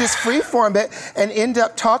sometimes we'll just freeform it and end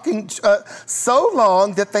up talking so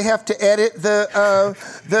long that they have to edit the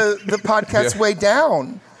podcast way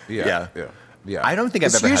down. Yeah. I don't think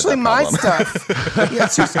I've It's ever usually had that my problem.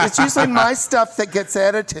 stuff. It's usually my stuff that gets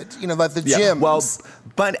edited. Like the gyms. Well,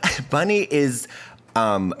 Bunny is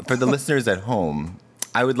for the listeners at home.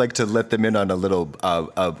 I would like to let them in on a little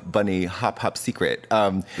Bunny hop secret.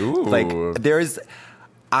 Okay.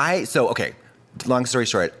 Long story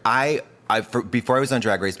short, before I was on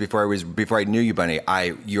Drag Race, before I knew you, Bunny,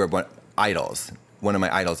 you were one of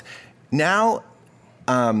my idols. Now,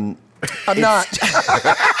 I'm not.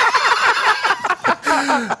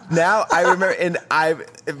 Now I remember, and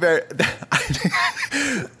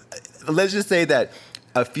let's just say that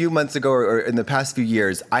a few months ago or in the past few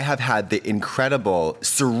years, I have had the incredible,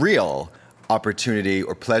 surreal opportunity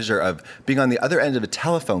or pleasure of being on the other end of a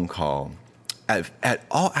telephone call at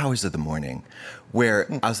all hours of the morning, where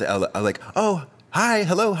I was like, oh, hi,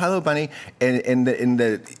 hello, Bunny, and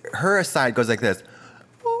her aside goes like this.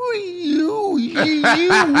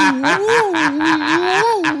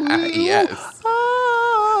 Yes.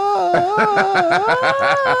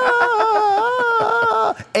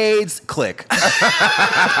 AIDS, click.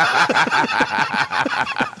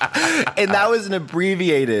 And that was an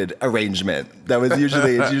abbreviated arrangement. It's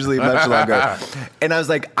usually much longer. And I was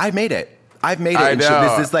like, I made it. I've made it. I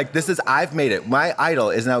know. I've made it. My idol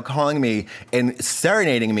is now calling me and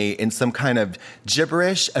serenading me in some kind of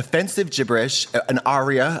gibberish, offensive gibberish, an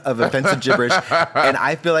aria of offensive gibberish. And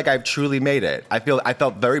I feel like I've truly made it. I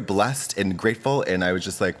felt very blessed and grateful. And I was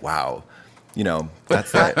just like, wow,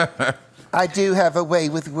 that's it. I do have a way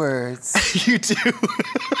with words. You do.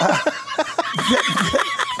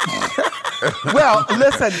 Well,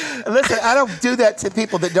 listen, I don't do that to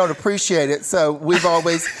people that don't appreciate it. So we've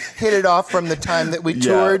always hit it off from the time that we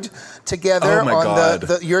toured together on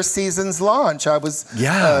your season's launch. I was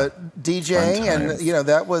DJing, and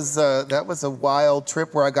that was a wild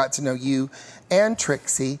trip where I got to know you and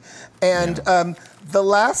Trixie. And the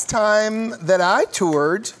last time that I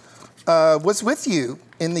toured was with you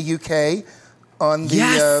in the UK on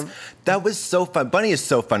the... That was so fun. Bunny is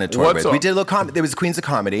so fun to tour with. We did a little comedy. There was Queens of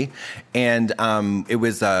Comedy, and it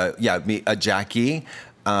was me, Jackie.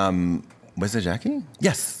 Was it Jackie?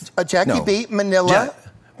 Yes. Jackie B, Manila.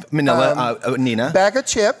 Nina. Bag of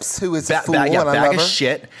Chips, who is a fool, and I love her. Bag of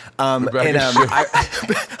shit. I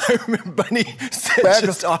remember Bunny said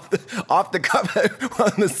off the cuff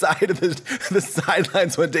on the side of the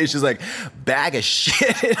sidelines one day, she's like, bag of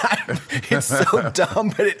shit. It's so dumb,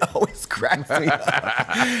 but it always cracks me up.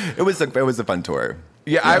 It was a fun tour.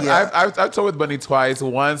 Yeah, I've toured with Bunny twice.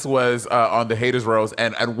 Once was on the Haters Roast,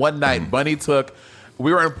 and one night Bunny took...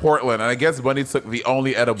 We were in Portland, and I guess Bunny took the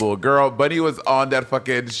only edible. Girl, Bunny was on that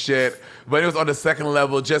fucking shit. Bunny was on the second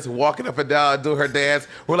level, just walking up and down, doing her dance.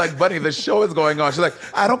 We're like, Bunny, the show is going on. She's like,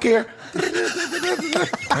 I don't care.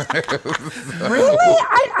 Really?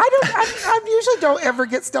 I usually don't ever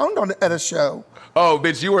get stoned at a show. Oh,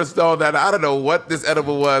 bitch, you were stoned. I don't know what this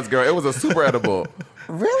edible was, girl. It was a super edible.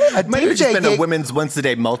 Really? A Might have DJ just been gig? a women's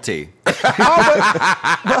once-a-day multi.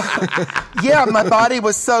 Yeah, my body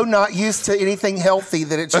was so not used to anything healthy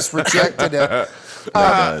that it just rejected it.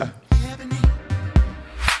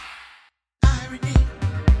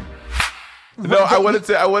 No, I wanted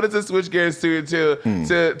to switch gears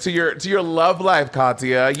to your love life,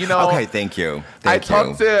 Katya. Okay, thank you. I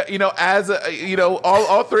talked to as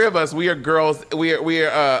all three of us. We are girls. We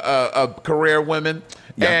are career women.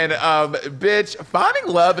 Yeah. And bitch, finding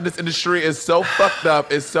love in this industry is so fucked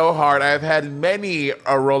up. It's so hard. I've had many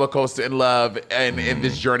a roller coaster in love and in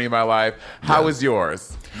this journey of my life. How is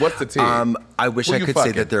yours? What's the tea? I wish I could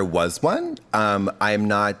say that there was one. I'm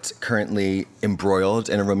not currently embroiled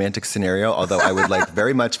in a romantic scenario, although I would like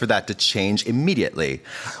very much for that to change immediately.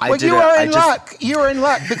 You are in luck. You are in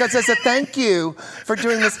luck because as a thank you for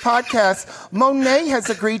doing this podcast, Monet has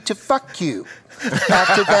agreed to fuck you.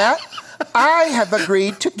 After that, I have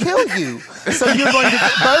agreed to kill you. So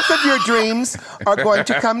both of your dreams are going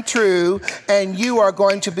to come true, and you are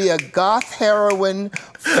going to be a goth heroine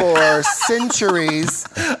for centuries.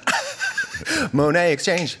 Monet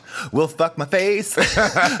Exchange. We'll fuck my face.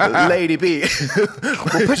 Lady B.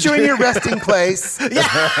 We'll put you in your resting place.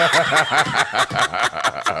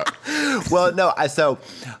 Well, no, so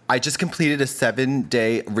I just completed a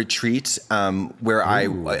 7-day retreat where I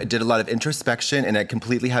did a lot of introspection, and I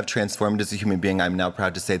completely have transformed as a human being. I'm now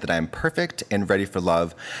proud to say that I am perfect and ready for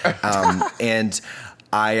love. And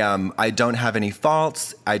I don't have any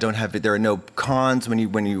faults. There are no cons when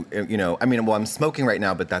you I'm smoking right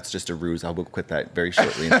now, but that's just a ruse. I will quit that very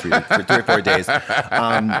shortly in 3 or 4 days. And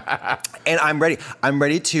I'm ready. I'm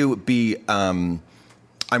ready to be, I'm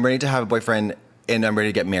ready to have a boyfriend, and I'm ready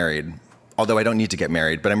to get married Although I don't need to get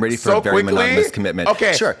married, but I'm ready for a very monogamous commitment.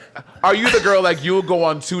 Okay. Sure. Are you the girl like you'll go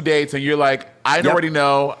on 2 dates and you're like, I already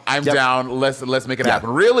know, I'm down, let's make it happen.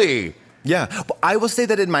 Really? Yeah. Well, I will say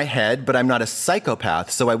that in my head, but I'm not a psychopath,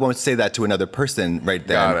 so I won't say that to another person right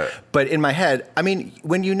then. Got it. But in my head, I mean,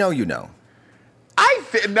 when you know, you know.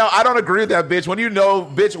 No, I don't agree with that, bitch. When you know,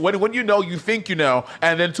 bitch, when you know, you think you know,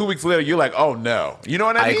 and then 2 weeks later, you're like, oh no. You know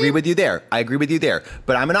what I mean? I agree with you there.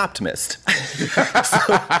 But I'm an optimist.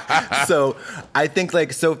 so I think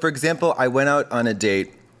so for example, I went out on a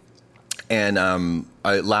date and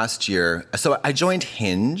last year, so I joined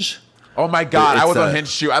Hinge. Oh my God, I was on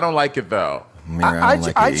Hinge too. I don't like it though.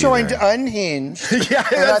 I joined Unhinged. Yeah,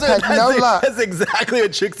 and I've had no luck. That's exactly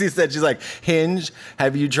what Trixie said. She's like, Hinge,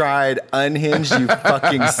 have you tried Unhinged, you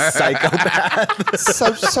fucking psychopath?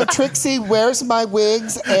 So Trixie wears my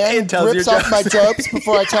wigs and rips off my jokes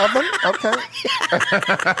before I tell them? Okay.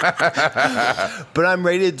 But I'm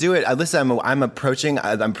ready to do it. Listen, I'm approaching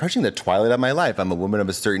the twilight of my life. I'm a woman of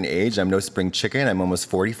a certain age. I'm no spring chicken. I'm almost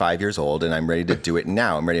 45 years old, and I'm ready to do it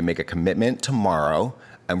now. I'm ready to make a commitment tomorrow.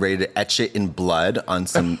 I'm ready to etch it in blood on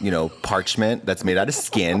some, parchment that's made out of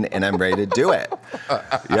skin, and I'm ready to do it.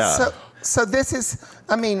 Yeah. So this is,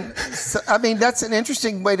 that's an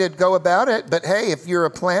interesting way to go about it. But hey, if you're a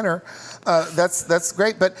planner, that's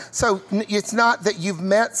great. But so it's not that you've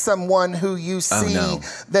met someone who you see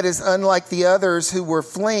that is unlike the others who were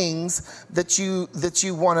flings that you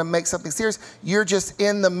want to make something serious. You're just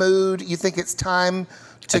in the mood. You think it's time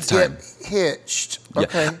to get hitched.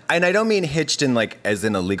 Okay. Yeah. And I don't mean hitched in as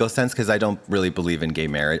in a legal sense, because I don't really believe in gay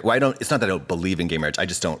marriage. Well, it's not that I don't believe in gay marriage. I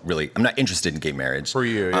just I'm not interested in gay marriage. For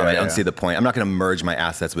you, I don't see the point. I'm not going to merge my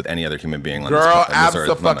assets with any other human being on this earth.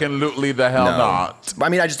 Abso-fucking-lutely the hell not. I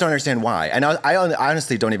mean, I just don't understand why. And I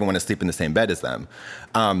honestly don't even want to sleep in the same bed as them.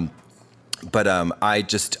 I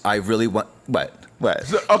really want, what?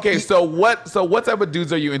 So what type of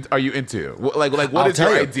dudes are you into? What is your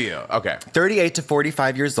idea? Okay. 38 to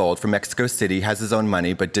 45 years old, from Mexico City, has his own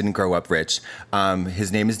money but didn't grow up rich.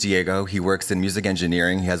 His name is Diego. He works in music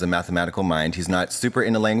engineering. He has a mathematical mind. He's not super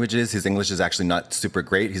into languages. His English is actually not super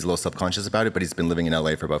great. He's a little subconscious about it, but he's been living in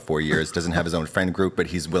LA for about 4 years. Doesn't have his own friend group, but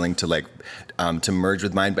he's willing to to merge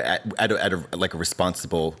with mine, but at a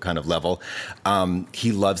responsible kind of level.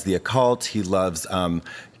 He loves the occult. He loves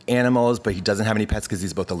animals, but he doesn't have any pets because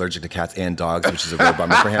he's both allergic to cats and dogs, which is a real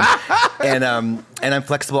bummer for him. And I'm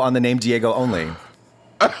flexible on the name Diego only.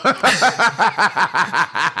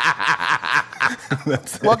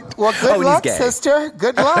 Well, good luck, sister.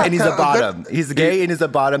 Good luck. And he's a bottom. He's gay and he's a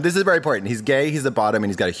bottom. This is very important. He's gay, he's a bottom, and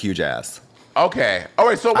he's got a huge ass. Okay. All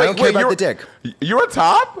right. So I don't care about the dick. You're a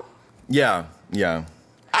top? Yeah.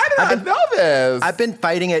 I didn't know this. I've been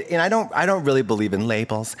fighting it, and I don't really believe in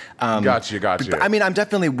labels. Got you. I mean, I'm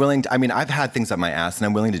definitely willing to. I mean, I've had things up my ass, and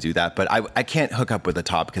I'm willing to do that. But I can't hook up with a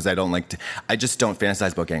top because I don't like to. I just don't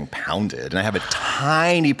fantasize about getting pounded. And I have a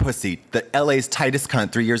tiny pussy, the LA's tightest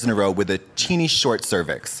cunt, 3 years in a row, with a teeny short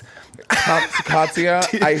cervix. Katya,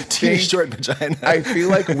 teeny short vagina. I feel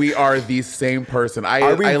like we are the same person.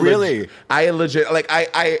 Are we really? I legit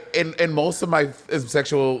in most of my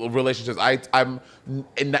sexual relationships, I'm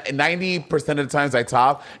 90% of the times I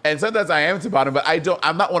top, and sometimes I am to bottom, but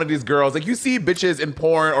I'm not one of these girls. You see bitches in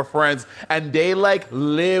porn or friends, and they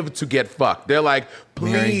live to get fucked. They're like,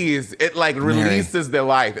 please, it releases their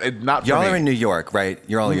life. Not y'all for me. are in New York, right?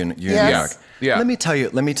 You're all in New York. Yeah. Let me tell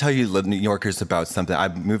you, New Yorkers, about something.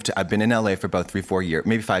 I've been in LA for about 3-4 years,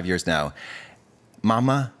 maybe 5 years now.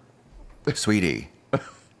 Mama, sweetie,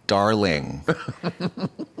 darling.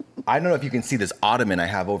 I don't know if you can see this ottoman I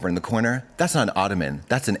have over in the corner. That's not an ottoman.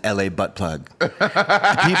 That's an LA butt plug.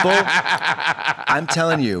 People, I'm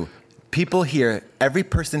telling you, people here, every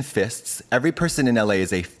person fists. Every person in LA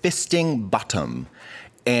is a fisting bottom.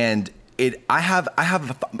 And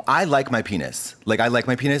I like my penis. I like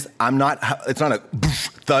my penis. It's not a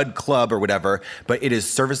thud club or whatever, but it is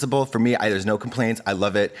serviceable for me. There's no complaints. I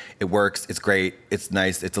love it. It works. It's great. It's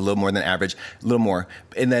nice. It's a little more than average, a little more.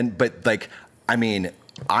 And then,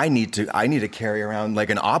 I need to carry around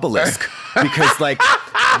an obelisk because it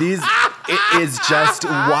is just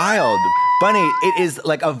wild. Bunny, it is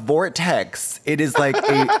like a vortex. It is like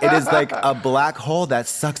a black hole that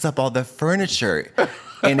sucks up all the furniture.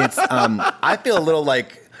 And it's I feel a little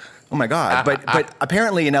oh my God. But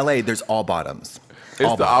apparently in LA there's all bottoms.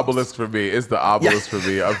 It's the obelisk for me. It's the obelisk for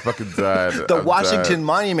me. I'm fucking done. The Washington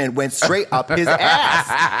Monument went straight up his ass.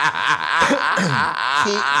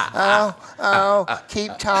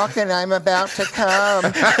 Keep talking. I'm about to come.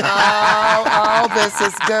 Oh, this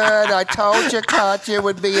is good. I told you Katya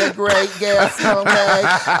would be a great guest, okay?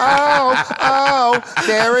 Oh,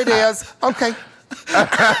 there it is. Okay.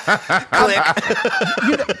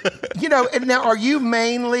 And now are you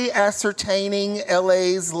mainly ascertaining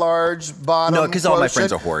LA's large bottom? No, because all my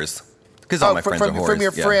friends are whores. Because all my friends are whores. From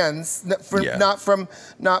your friends, not from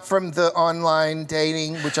the online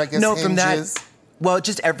dating, which I guess Hinge from that. is. Well,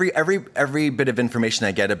 just every bit of information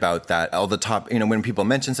I get about that, all the top, when people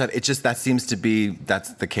mention stuff, it just, that seems to be,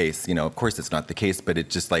 that's the case. Of course it's not the case, but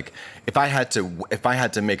it's just like, if I had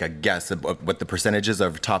to make a guess of what the percentages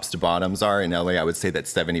of tops to bottoms are in LA, I would say that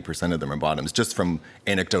 70% of them are bottoms, just from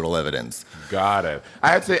anecdotal evidence. Got it.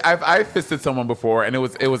 I have to say, I fisted someone before, and it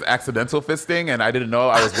was accidental fisting, and I didn't know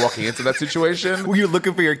I was walking into that situation. Were you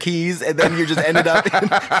looking for your keys, and then you just ended up in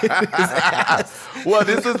his ass? Well,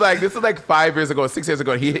 this is like 5 years ago, 6 years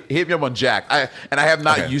ago. He hit me up on Jacked, and I have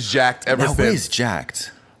not used Jacked ever since. What is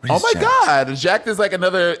Jacked? Oh my God, Jacked is like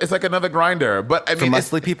another Grindr, but I mean, for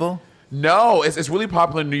muscly people. No, it's really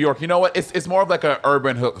popular in New York. You know what? It's more of like an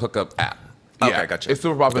urban hookup app. Okay, gotcha. It's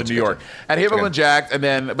super popular in New York. And he hit me up on Jacked,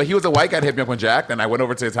 but he was a white guy that hit me up on Jacked, and I went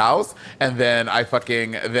over to his house, and then I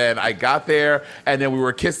got there, and then we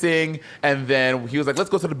were kissing, and then he was like,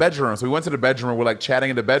 let's go to the bedroom. So we went to the bedroom, we're like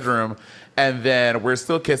chatting in the bedroom, and then we're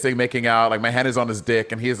still kissing, making out, like my hand is on his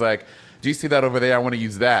dick, and he's like, do you see that over there? I want to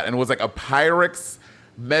use that. And it was like a Pyrex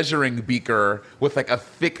measuring beaker with like a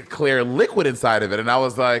thick, clear liquid inside of it. And I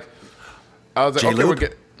was like, okay, we're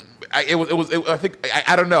good. I think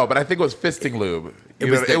I don't know, but I think it was fisting lube. It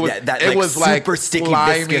was super sticky,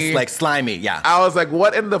 slimy. viscous, like slimy. Yeah. I was like,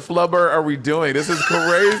 what in the flubber are we doing? This is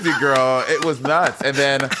crazy, girl. It was nuts. And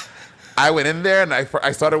then I went in there and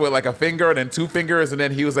I started with like a finger and then 2 fingers, and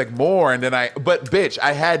then he was like more, and then but bitch,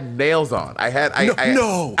 I had nails on. No, you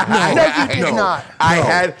did not.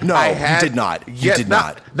 You did not. You did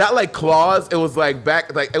not. Not like claws. It was like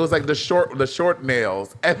it was like the short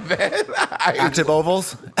nails, and then active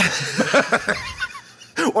ovals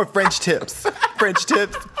or French tips.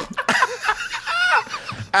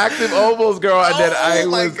 Active ovals, girl, and then I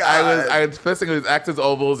was fisting with active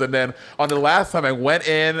ovals, and then on the last time I went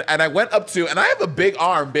in and I went up to, and I have a big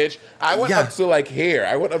arm, bitch. I went up to like here.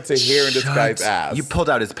 I went up to here in this guy's ass. You pulled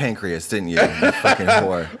out his pancreas, didn't you? You fucking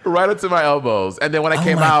whore. Right up to my elbows, and then when I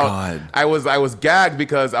came out, I was gagged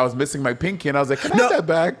because I was missing my pinky, and I was like, can I have that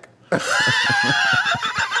back?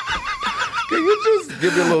 Can you just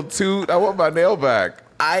give me a little toot? I want my nail back.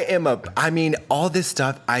 All this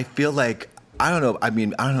stuff, I feel like, I don't know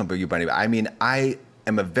about you, Bunny, but I'm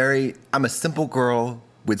a simple girl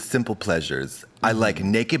with simple pleasures. Mm-hmm. I like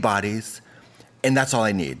naked bodies, and that's all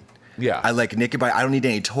I need. Yeah. I like naked body. I don't need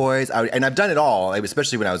any toys. And I've done it all,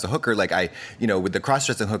 especially when I was a hooker. Like with the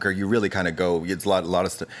cross-dressing hooker, you really kind of go, it's a lot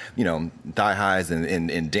of stuff, thigh highs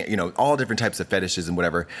and all different types of fetishes and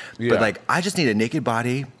whatever. Yeah. But like, I just need a naked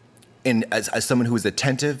body, and as someone who is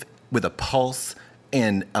attentive with a pulse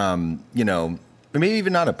and, maybe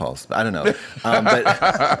even not a pulse. I don't know.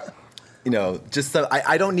 But, just so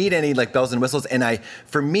I don't need any like bells and whistles. And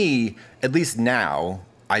for me, at least now,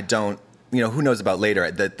 I don't, who knows about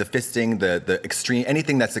later, the fisting, the extreme,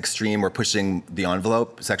 anything that's extreme or pushing the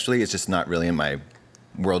envelope sexually is just not really in my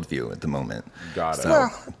worldview at the moment. Got it.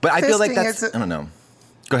 But I feel like that's, I don't know.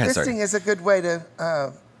 Go ahead, sorry. Fisting is a good way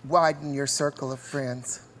to widen your circle of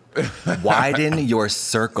friends. Widen your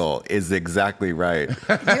circle is exactly right.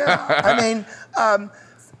 Yeah, I mean, I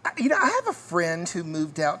have a friend who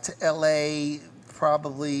moved out to LA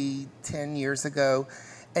probably 10 years ago,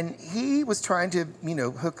 and he was trying to,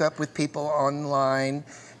 hook up with people online,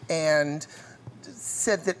 and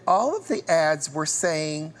said that all of the ads were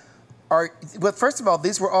saying, first of all,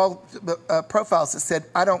 these were all profiles that said,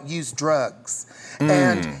 I don't use drugs.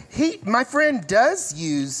 And my friend does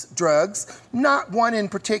use drugs, not one in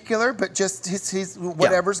particular, but just his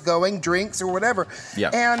whatever's going, drinks or whatever.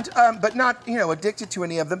 Yeah. And, but not, addicted to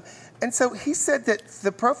any of them. And so he said that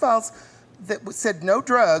the profiles that said no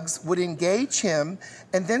drugs would engage him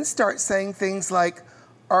and then start saying things like,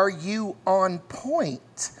 are you on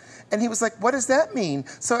point? And he was like, what does that mean?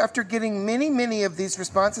 So after getting many, many of these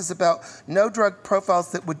responses about no drug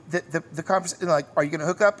profiles that would, the conversation, like, are you going to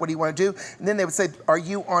hook up? What do you want to do? And then they would say, are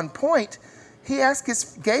you on point? He asked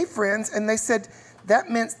his gay friends, and they said that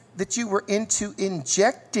meant that you were into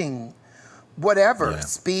injecting whatever,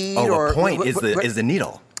 speed or... a point is the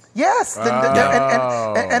needle. Yes. And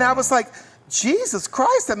I was like, Jesus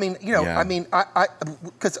Christ. I mean,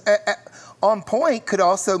 because on point could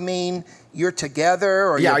also mean you're together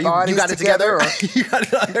or your body's together.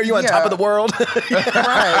 Are you on top of the world?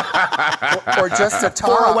 Right. Or just a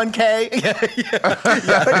top. 401k.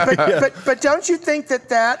 But don't you think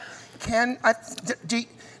that can...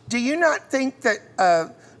 do you not think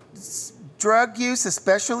that drug use,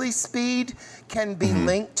 especially speed, can be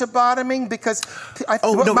linked to bottoming? Because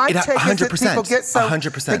my take 100%, is that people get so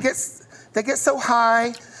 100%. they get so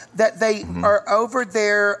high that they are over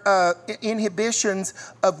their inhibitions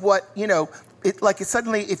of what, you know,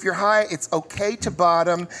 suddenly if you're high, it's okay to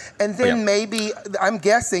bottom. And then maybe, I'm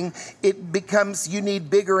guessing, it becomes you need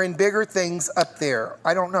bigger and bigger things up there.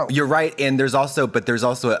 I don't know. You're right. And there's also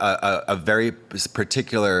a very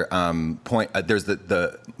particular point. There's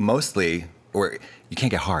the mostly, or you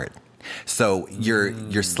can't get hard. So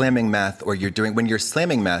you're slamming meth, or when you're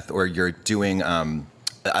slamming meth, or you're doing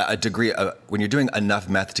a degree of, when you're doing enough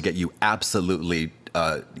meth to get you absolutely,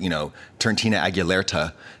 Turtina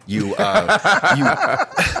Aguilera,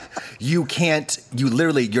 you can't,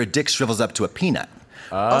 literally, your dick shrivels up to a peanut.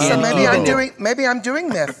 So maybe I'm doing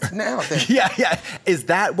meth now then. Yeah. Is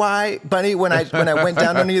that why, Bunny, when I went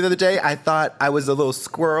down on you the other day, I thought I was a little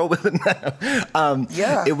squirrel with it.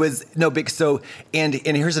 It was big. So, and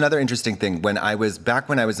here's another interesting thing. When I was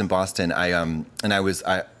in Boston, I was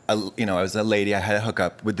a lady. I had a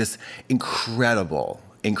hookup with this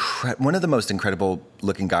one of the most incredible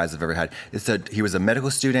looking guys I've ever had. He was a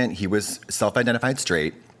medical student. He was self-identified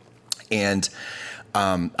straight, and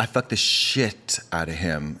I fucked the shit out of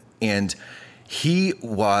him. And he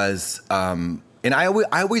was, and I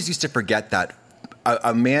always used to forget that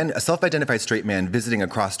a self-identified straight man visiting a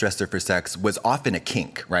cross-dresser for sex was often a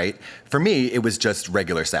kink, right? For me, it was just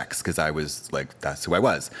regular sex because I was like, that's who I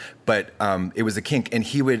was. But it was a kink, and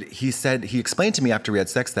he explained to me after we had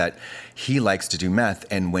sex that he likes to do meth,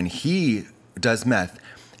 and when he does meth,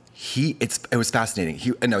 it was fascinating.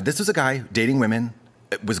 This was a guy dating women,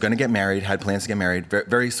 was going to get married, had plans to get married, very,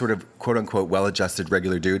 very sort of quote-unquote well-adjusted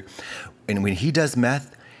regular dude, and when he does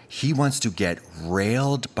meth, he wants to get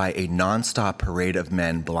railed by a nonstop parade of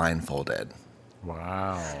men blindfolded.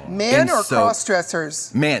 Wow. Men or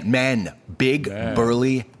cross-dressers? Men. Big,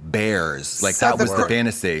 burly bears. That was the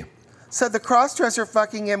fantasy. So the cross-dresser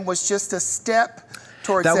fucking him was just a step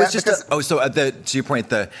towards that. Was just to your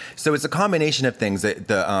point, so it's a combination of things.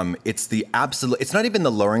 It's the absolute. It's not even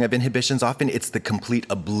the lowering of inhibitions. Often it's the complete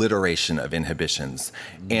obliteration of inhibitions,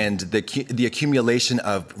 and the accumulation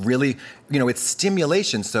of really, it's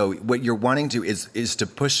stimulation. So what you're wanting to is to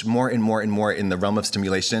push more and more and more in the realm of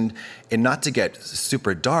stimulation, and not to get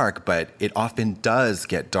super dark, but it often does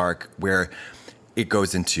get dark where it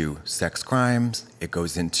goes into sex crimes. It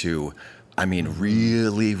goes into,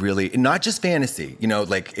 really, really, not just fantasy,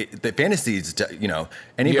 the fantasies,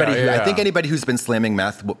 I think anybody who's been slamming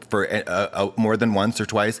meth for more than once or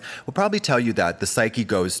twice will probably tell you that the psyche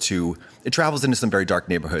it travels into some very dark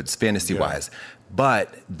neighborhoods, fantasy-wise.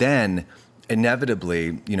 But then,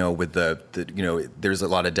 inevitably, with there's a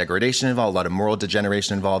lot of degradation involved, a lot of moral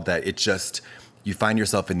degeneration involved, that it just, you find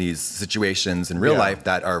yourself in these situations in real life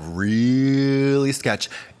that are really sketch.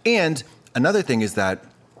 And another thing is that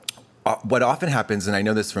what often happens, and I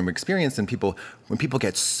know this from experience, when people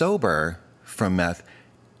get sober from meth,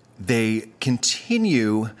 they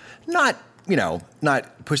continue they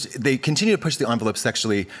continue to push the envelope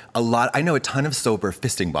sexually a lot. I know a ton of sober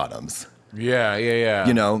fisting bottoms. Yeah.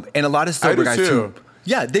 And a lot of sober guys too.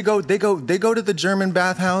 Yeah, they go to the German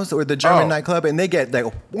bathhouse or the German nightclub, and they get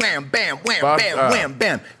like wham, bam, wham, bam, wham,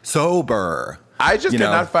 bam, sober. I just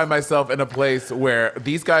cannot find myself in a place where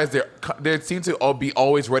these guys, they seem to all be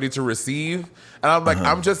always ready to receive. And I'm like,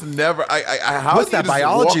 I'm just never, how what's that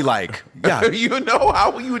biology like? Yeah. How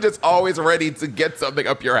are you just always ready to get something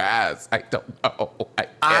up your ass? I don't know.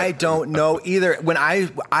 I don't know either. When I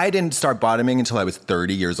didn't start bottoming until I was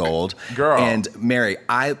 30 years old. Girl. And Mary,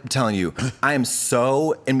 I'm telling you, I am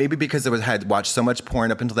so, and maybe because I had watched so much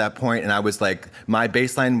porn up until that point, and I was like, my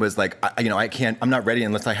baseline was like, I'm not ready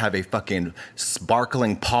unless I have a fucking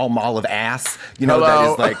sparkling Pall Mall of ass, Hello?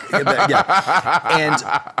 that is like,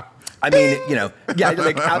 and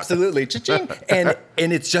absolutely, cha-ching. And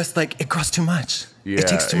it's just like, it costs too much. It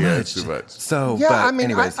takes too much. It's too much. So,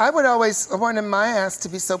 anyways. I would always wanted my ass to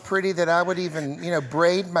be so pretty that I would even,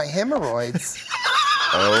 braid my hemorrhoids.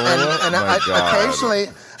 God. Occasionally,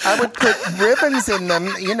 I would put ribbons in them,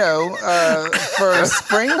 for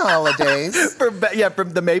spring holidays. From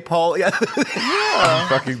the maypole. Yeah. I'm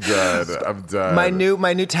fucking done. I'm done. My new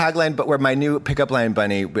tagline, but where my new pickup line,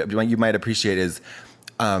 Bunny, you might appreciate is,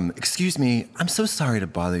 excuse me, I'm so sorry to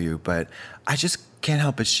bother you, but I just can't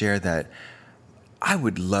help but share that I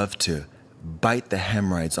would love to bite the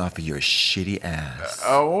hemorrhoids off of your shitty ass.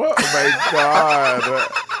 Oh my God.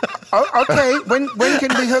 Okay, when can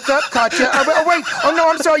we hook up, Katya? Oh, wait. Oh, no,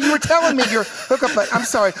 I'm sorry. You were telling me your hookup. I'm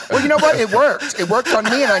sorry. Well, you know what? It worked. It worked on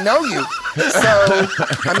me, and I know you. So,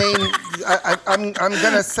 I mean, I'm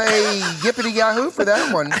gonna say yippity yahoo for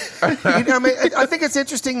that one. You know, I mean, I think it's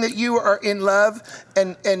interesting that you are in love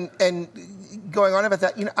and going on about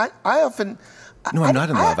that. You know, I often. No, I'm not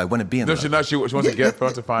in love. I want to be in love. She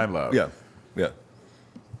wants to find love. Yeah.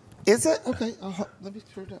 Is it? Okay, let me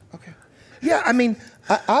throw it up. Okay. Yeah, I mean,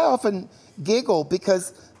 I often giggle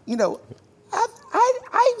because, you know,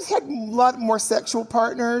 I've had a lot more sexual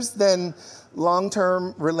partners than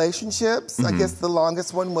long-term relationships. I guess the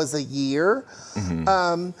longest one was a year.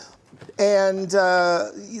 And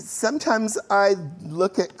sometimes I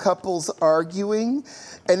look at couples arguing,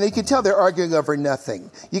 and you can tell they're arguing over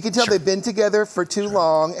nothing. You can tell they've been together for too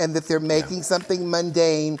long and that they're making something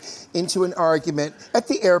mundane into an argument at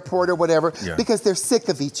the airport or whatever because they're sick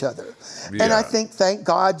of each other. Yeah. And I think, thank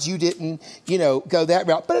God you didn't, you know, go that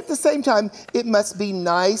route. But at the same time, it must be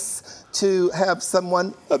nice to have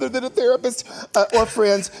someone other than a therapist or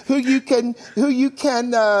friends who you can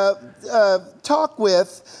talk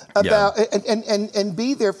with about and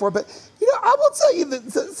be there for. But you know, I will tell you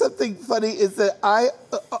that something funny is that I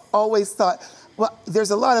always thought, well,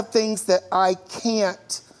 there's a lot of things that I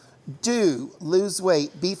can't do. Lose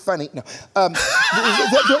weight, be funny. No,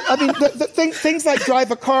 I mean, things like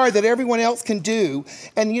drive a car that everyone else can do.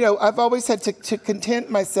 And, you know, I've always had to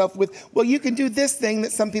content myself with, well, you can do this thing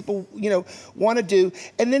that some people, you know, want to do.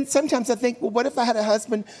 And then sometimes I think, well, what if I had a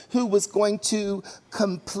husband who was going to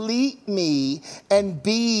complete me and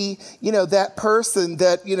be, you know, that person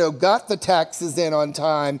that, you know, got the taxes in on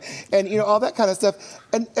time and, you know, all that kind of stuff.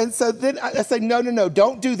 And so then I say, no,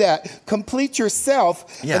 don't do that. Complete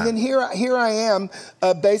yourself. Yeah. And then here I am,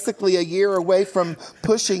 basically a year away from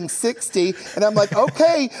pushing 60. And I'm like,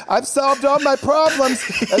 okay, I've solved all my problems.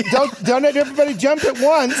 Don't let everybody jump at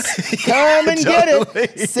once. Come and get it.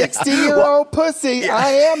 60-year-old pussy. I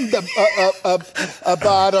am a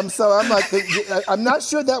bottom. So I'm like, I'm not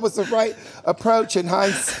sure that was the right approach in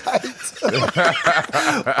hindsight.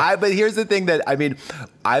 But here's the thing that, I mean,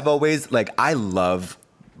 I've always, like, I love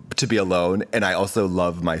to be alone, and I also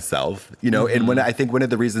love myself, you know. And I think one of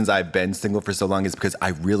the reasons I've been single for so long is because I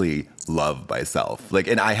really love myself. Like,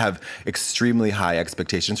 and I have extremely high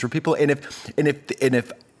expectations for people. And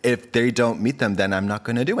if they don't meet them, then I'm not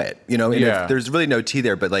going to do it, you know. And if there's really no tea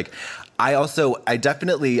there. But like, I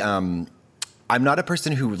definitely. I'm not a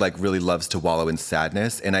person who like really loves to wallow in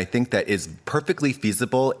sadness, and I think that is perfectly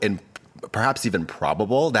feasible and perhaps even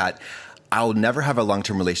probable that I'll never have a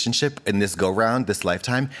long-term relationship in this go-round, this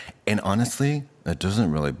lifetime. And honestly, it doesn't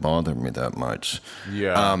really bother me that much.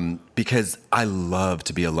 Yeah. Because I love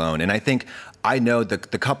to be alone. And I think I know the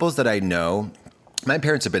couples that I know, my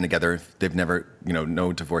parents have been together. They've never, you know,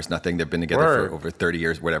 no divorce, nothing. They've been together for over 30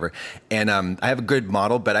 years, whatever. And I have a good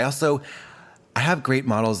model, but I have great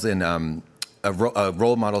models in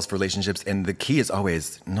role models for relationships. And the key is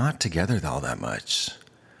always not together all that much.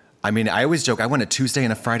 I mean, I always joke, I want a Tuesday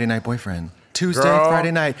and a Friday night boyfriend. Tuesday,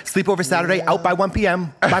 Friday night, sleep over Saturday, out by 1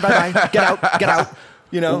 p.m. Bye. Get out.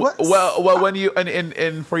 You know. Well, when you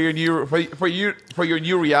and for your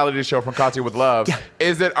new reality show from Katya with Love,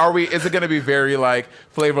 is it going to be very like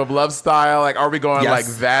Flavor of Love style? Like, are we going like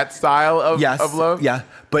that style of love? Yeah,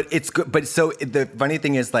 but it's good. But so the funny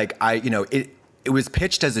thing is, like, it was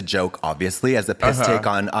pitched as a joke, obviously, as a piss take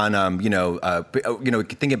on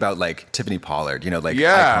think about like Tiffany Pollard, you know, like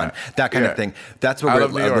Icon, that kind of thing. That's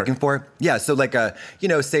what we're looking for. Yeah, so like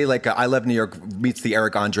say like I Love New York meets the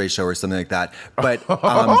Eric Andre show or something like that. But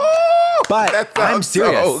but I'm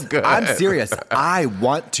serious. So I'm serious. I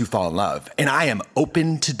want to fall in love, and I am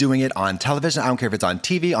open to doing it on television. I don't care if it's on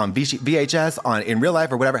TV, on VHS, in real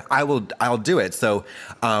life or whatever. I'll do it. So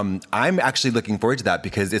I'm actually looking forward to that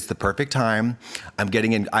because it's the perfect time. I'm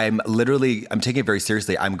taking it very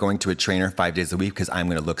seriously. I'm going to a trainer 5 days a week because I'm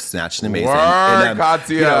going to look snatched and amazing.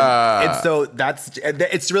 Katya. You know, and so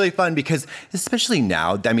it's really fun because especially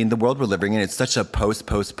now, I mean, the world we're living in, it's such a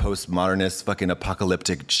post-modernist fucking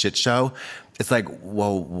apocalyptic shit show. It's like,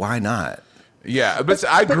 well, why not? Yeah, but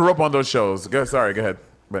I grew up on those shows. Go ahead,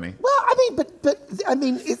 Benny. Well, I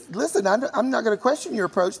mean, listen, I'm not going to question your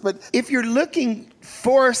approach, but if you're looking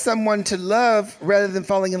for someone to love rather than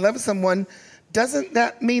falling in love with someone, doesn't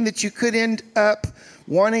that mean that you could end up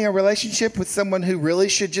wanting a relationship with someone who really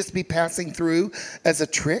should just be passing through as a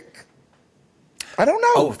trick? I don't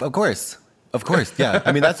know. Oh, of course. Yeah.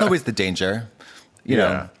 I mean, that's always the danger, you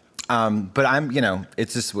know. But I'm, you know,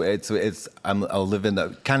 it's just, I'll live in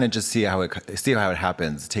the, kind of just see how it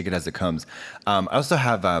happens, take it as it comes. I also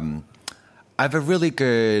have, I have a really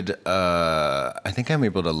good, I think I'm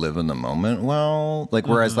able to live in the moment well. Like,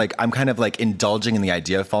 whereas like, I'm kind of like indulging in the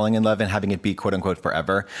idea of falling in love and having it be quote unquote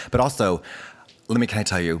forever. But also, can I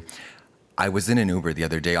tell you, I was in an Uber the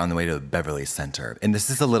other day on the way to the Beverly Center, and this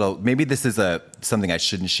is something I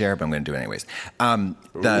shouldn't share, but I'm going to do it anyways.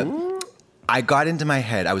 I got into my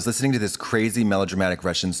head. I was listening to this crazy melodramatic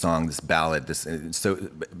Russian song, this ballad, this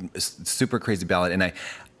super crazy ballad, and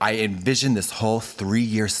I envisioned this whole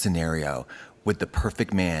 3-year scenario with the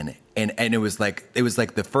perfect man. And it was like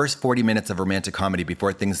the first 40 minutes of romantic comedy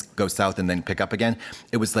before things go south and then pick up again.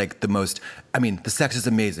 It was like the sex is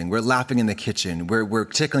amazing. We're laughing in the kitchen. We're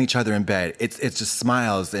tickling each other in bed. It's just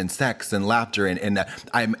smiles and sex and laughter and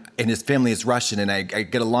his family is Russian and I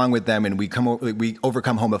get along with them and we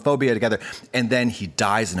overcome homophobia together. And then he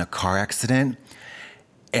dies in a car accident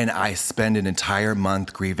and I spend an entire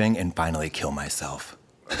month grieving and finally kill myself.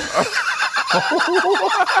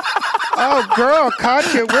 Oh, girl,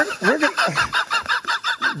 Katya, we're gonna.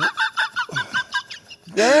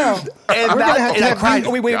 Girl, and I cried.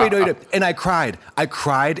 Wait. And I cried. I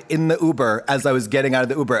cried in the Uber as I was getting out of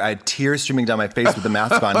the Uber. I had tears streaming down my face with the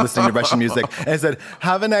mask on, listening to Russian music. And I said,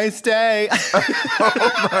 "Have a nice day."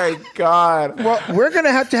 Oh my God. Well, we're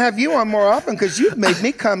gonna have to have you on more often because you've made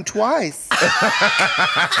me come twice.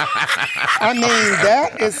 I mean,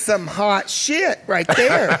 that is some hot shit right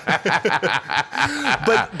there.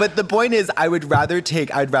 But the point is, I'd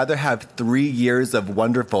rather have 3 years of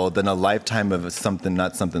wonderful than a lifetime of something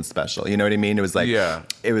not something special. You know what I mean? It was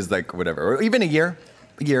like whatever, or even a year,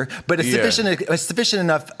 but a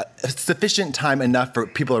sufficient time enough for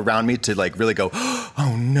people around me to like really go,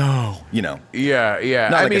 oh no, you know? Yeah.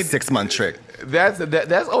 Not like a 6-month trick.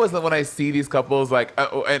 That's always when I see these couples like,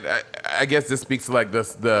 and I guess this speaks to like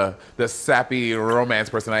the sappy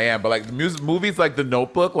romance person I am, but like movies like The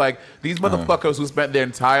Notebook, like these motherfuckers who spent their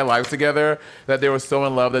entire life together, that they were so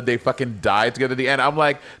in love that they fucking died together at the end. I'm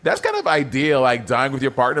like, that's kind of ideal, like dying with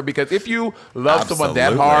your partner, because if you love someone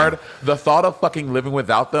that hard, the thought of fucking living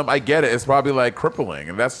without them, I get it. It's probably like crippling,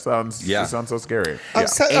 and it sounds so scary.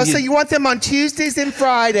 So you want them on Tuesdays and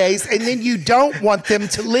Fridays, and then you don't want them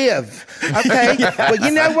to live. Okay, well,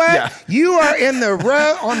 you know what? Yeah. You are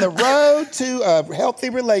on the road to a healthy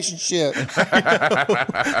relationship.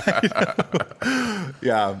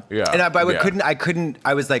 Yeah. And I couldn't.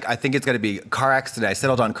 I was like, I think it's got to be car accident. I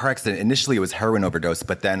settled on car accident. Initially, it was heroin overdose,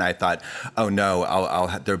 but then I thought, oh no,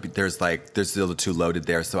 there's still too loaded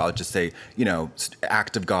there, so I'll just say,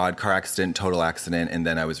 act of God, car accident, total accident, and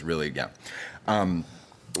then I was really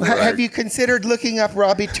Have you considered looking up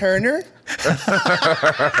Robbie Turner?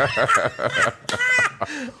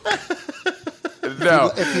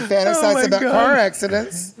 No. If you fantasize about car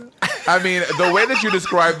accidents. I mean, the way that you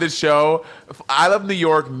describe this show, I Love New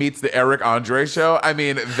York meets the Eric Andre show. I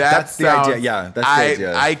mean, that's the idea. Yeah, that's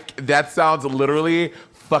the idea. That sounds literally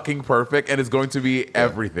fucking perfect, and it's going to be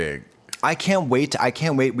everything. I can't wait.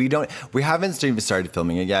 We haven't even started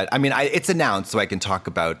filming it yet. I mean, it's announced, so I can talk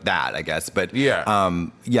about that, I guess. But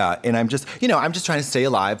and I'm just trying to stay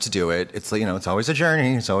alive to do it. It's like, it's always a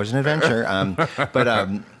journey. It's always an adventure. I'm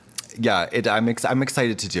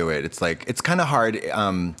excited to do it. It's like, it's kind of hard.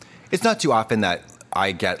 It's not too often that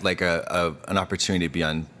I get like an opportunity to be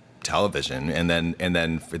on television, and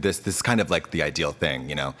then for this is kind of like the ideal thing,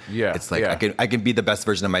 Yeah, it's like I can be the best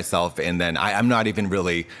version of myself, and then I'm not even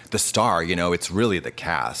really the star, it's really the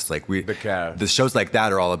cast. Like the shows like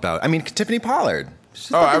that are all about. I mean, Tiffany Pollard, she's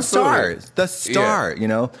the star,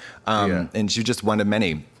 and she's just one of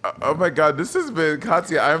many. Oh my God, this has been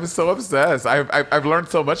Katya. I'm so obsessed. I've learned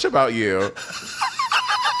so much about you.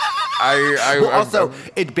 Also,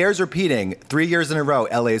 it bears repeating. 3 years in a row,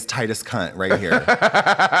 LA's tightest cunt right here.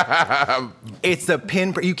 It's a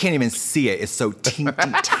pin. You can't even see it. It's so tiny.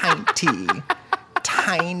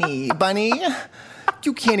 Bunny,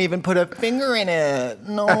 you can't even put a finger in it.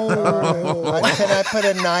 No. Can I put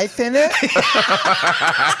a knife in it?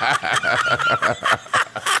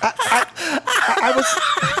 I was...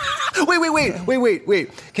 Wait.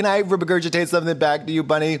 Can I regurgitate something back to you,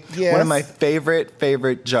 Bunny? Yes. One of my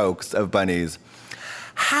favorite jokes of Bunny's.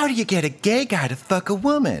 How do you get a gay guy to fuck a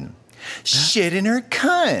woman? Shit in her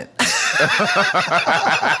cunt.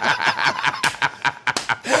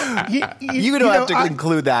 You don't have to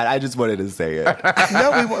include that. I just wanted to say it.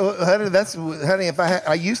 No, honey. If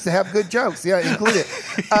I used to have good jokes. Yeah, include it.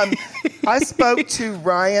 I spoke to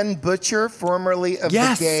Ryan Butcher, formerly of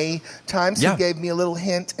The Gay Times. He gave me a little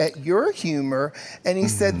hint at your humor, and he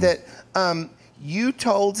said that you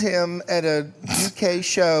told him at a UK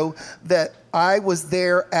show that I was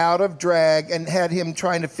there out of drag and had him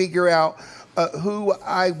trying to figure out who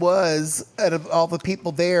I was out of all the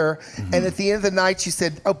people there. Mm-hmm. And at the end of the night, you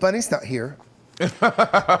said, "Oh, Bunny's not here."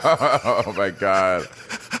 Oh my God.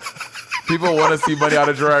 People want to see Bunny out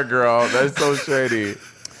of drag, girl. That's so shady.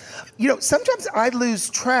 Sometimes I lose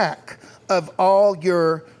track of all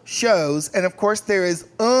your shows. And of course, there is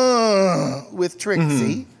with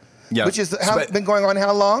Trixie, which is been going on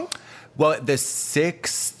how long? Well, the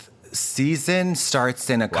 6th season starts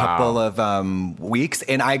in a couple of weeks,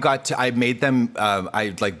 and I made them.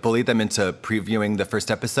 I bullied them into previewing the first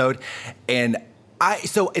episode, and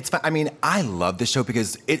so it's fun. I mean, I love the show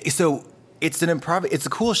because it's an improv. It's a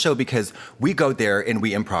cool show because we go there and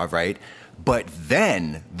we improv, right? But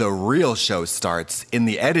then the real show starts in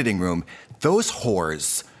the editing room. Those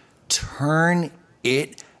whores turn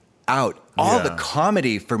it out. All the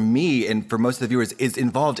comedy for me and for most of the viewers is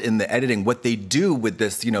involved in the editing. What they do with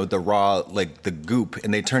this, the raw, the goop,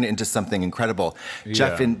 and they turn it into something incredible.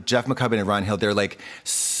 Jeff McCubbin and Ron Hill, they're they're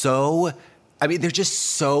just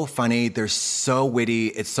so funny. They're so witty.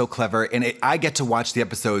 It's so clever. And I get to watch the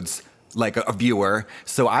episodes like a viewer.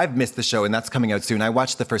 So I've missed the show, and that's coming out soon. I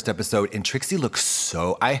watched the first episode, and Trixie looks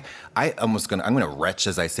so... I'm gonna retch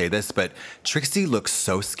as I say this, but Trixie looks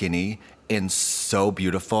so skinny and so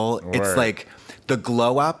beautiful. Word. It's like the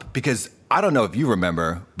glow up, because I don't know if you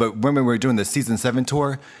remember, but when we were doing the season 7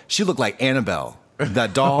 tour, she looked like Annabelle.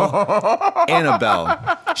 That doll,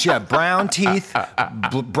 Annabelle. She had brown teeth,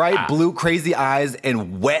 bright blue crazy eyes,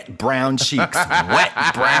 and wet brown cheeks. Wet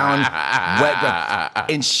brown.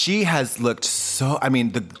 And she has looked so. I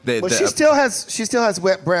mean, she still has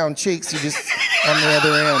wet brown cheeks. You just on the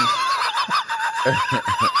other end.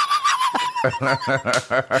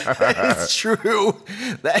 That's true.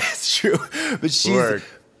 That's true. But she's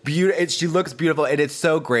beautiful. She looks beautiful, and it's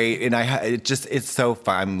so great. And it's so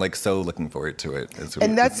fun. I'm so looking forward to it.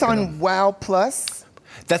 And that's on WOW Plus.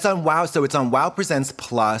 That's on WOW. So it's on WOW Presents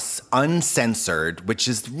Plus, uncensored, which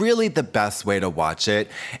is really the best way to watch it.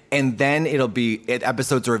 And then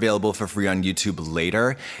episodes are available for free on YouTube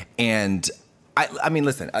later. And I mean,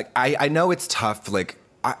 listen, I know it's tough.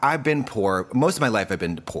 I've been poor. Most of my life I've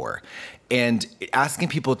been poor. And asking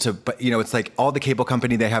people it's like all the cable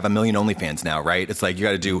company, they have 1 million OnlyFans now, right? It's like you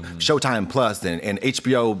got to do Showtime Plus and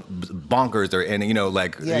HBO Bonkers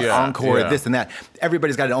Encore, this and that.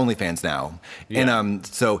 Everybody's got an OnlyFans now. Yeah. And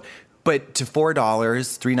but to $4,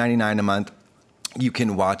 $3.99 a month, you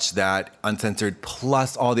can watch that uncensored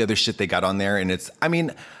plus all the other shit they got on there. And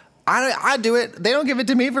I do it. They don't give it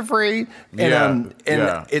to me for free. And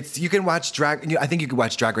you can watch I think you can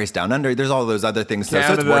watch Drag Race Down Under. There's all those other things.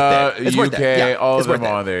 Canada, so it's worth it. It's UK, worth it. Yeah, all of them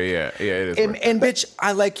on there. Yeah, it is. And bitch,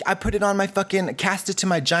 I put it on my cast it to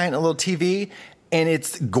my giant little TV, and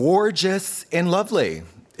it's gorgeous and lovely.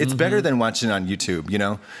 It's better than watching it on YouTube,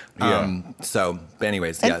 Yeah. So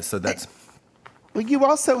that's. Well, you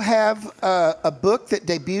also have a book that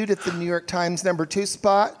debuted at the New York Times #2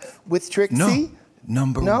 spot with Trixie. No.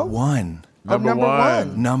 Number one. Number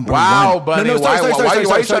one. Wow, Bunny. Why are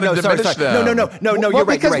you trying to diminish them? No, you're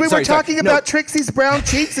right. Because we were talking about Trixie's brown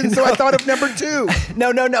cheeks, and so I thought of number 2.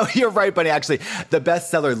 No, you're right, Bunny. Actually, the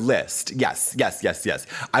bestseller list. Yes.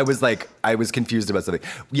 I was confused about something.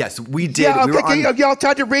 Yes, we did. Yeah, okay, y'all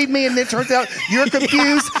tried to read me, and it turns out you're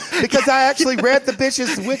confused because I actually read the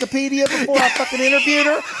bitch's Wikipedia before I fucking interviewed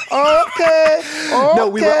her. Okay. No,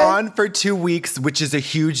 we were on for 2 weeks, which is a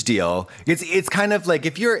huge deal. It's kind of like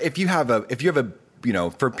if you have a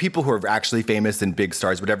for people who are actually famous and big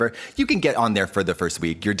stars, whatever, you can get on there for the first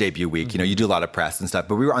week, your debut week. You do a lot of press and stuff.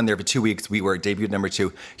 But we were on there for 2 weeks. We were debuted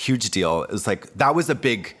 #2, huge deal. It was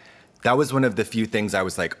that was one of the few things I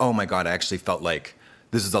was like, oh my God, I actually felt like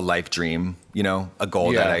this is a life dream, a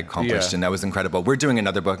goal that I accomplished. And that was incredible. We're doing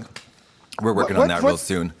another book. We're working on that real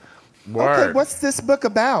soon. Okay, what's this book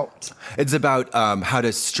about? It's about how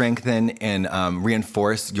to strengthen and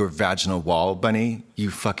reinforce your vaginal wall, Bunny. You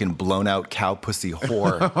fucking blown out cow pussy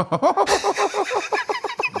whore.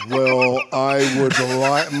 Well, I would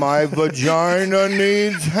like my vagina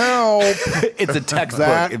needs help. It's a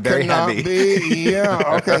textbook, very heavy.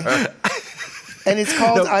 Okay. And it's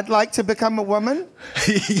called I'd Like to Become a Woman?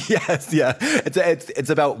 Yes, yeah. It's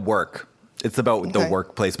about work. It's about the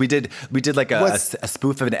workplace. We did a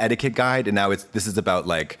spoof of an etiquette guide, and now this is about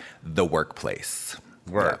the workplace.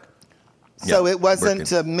 Work. Yeah. So it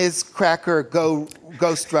wasn't a Ms. Cracker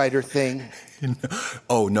ghostwriter thing.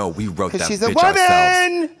 Oh no, we wrote that she's bitch a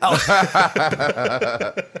woman.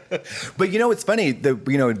 But it's funny.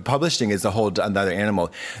 Publishing is a whole another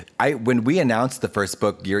animal. When we announced the first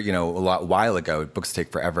book a while ago, books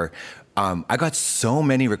take forever. I got so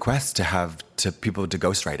many requests to people to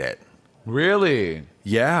ghostwrite it. Really?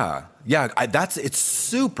 Yeah. It's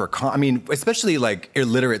super common. I mean, especially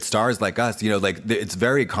illiterate stars like us, it's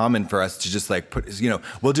very common for us to just put,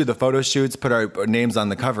 we'll do the photo shoots, put our names on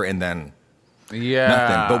the cover, and then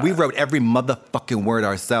nothing. But we wrote every motherfucking word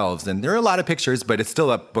ourselves, and there are a lot of pictures, but it's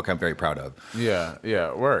still a book I'm very proud of.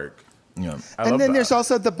 Yeah, work. Yeah. And then there's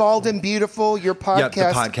also the Bald and Beautiful, your podcast.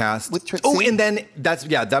 Yeah, the podcast with Trixie. Oh, and then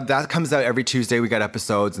that comes out every Tuesday. We got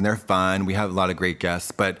episodes and they're fun. We have a lot of great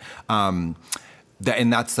guests, but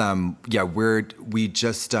that's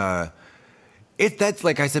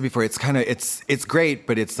like I said before. It's kind of it's great,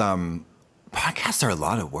 but it's podcasts are a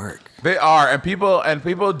lot of work. They are, and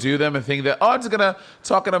people do them and think that I'm just gonna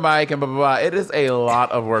talk in a mic and blah blah blah. It is a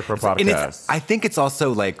lot of work for podcasts. I think it's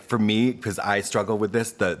also like for me because I struggle with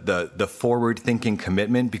this the forward thinking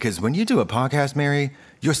commitment because when you do a podcast, Mary,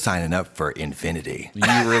 you're signing up for infinity.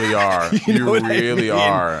 You really are. You really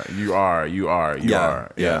are. You are.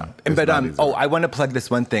 Yeah. But I want to plug this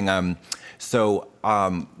one thing. I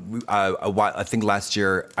think last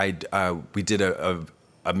year we did a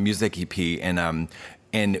music EP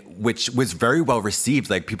and which was very well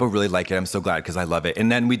received. Like people really like it. I'm so glad because I love it.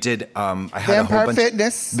 And then we did I had a whole bunch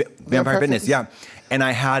Vampire Fitness, yeah. And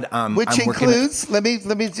I had which includes let me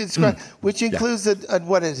describe which includes a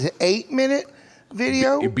 8-minute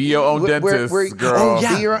video. Be your own dentist, girl.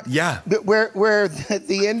 Oh yeah. Where at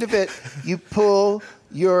the end of it you pull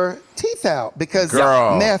your teeth out because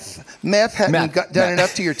meth hadn't done it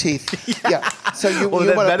up to your teeth. Yeah. So you want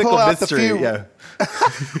to pull out the few. Yeah.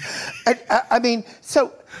 I mean,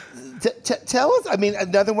 so tell us. I mean,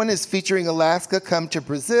 another one is featuring Alaska Come to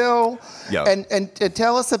Brazil, and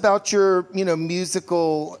tell us about your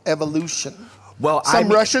musical evolution. Well,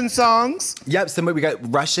 Russian songs. Yep. We got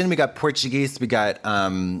Russian, we got Portuguese, we got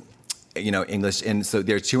English, and so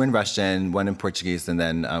there are 2 in Russian, 1 in Portuguese, and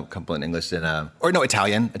then a couple in English and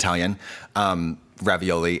Italian,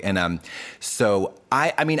 ravioli, and so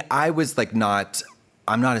I was like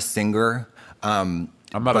I'm not a singer. I'm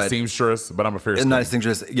not a seamstress, but I'm a fierce. I'm not a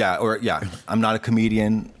seamstress, I'm not a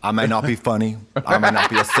comedian. I might not be funny. I might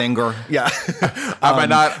not be a singer. Yeah. I might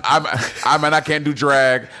not can't do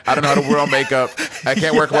drag. I don't know how to wear on makeup. I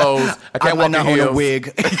can't wear clothes. I can't walk in heels. Own a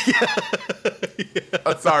wig.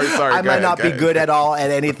 Sorry. I might not be good at all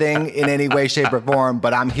at anything in any way, shape, or form,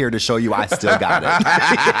 but I'm here to show you I still got it.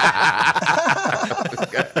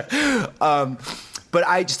 But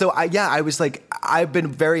I was like, I've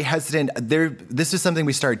been very hesitant. This is something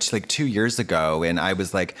we started like 2 years ago, and I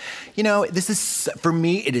was like, this is for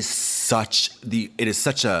me. It is such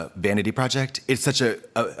a vanity project. It's such a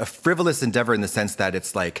frivolous endeavor in the sense that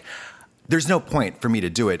it's like, there's no point for me to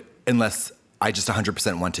do it unless I just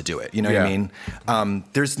 100% want to do it. You know what I mean?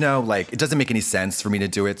 There's no it doesn't make any sense for me to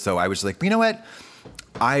do it. So I was like, you know what?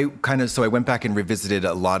 I went back and revisited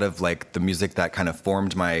a lot of the music that kind of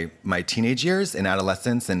formed my teenage years and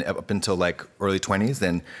adolescence and up until early 20s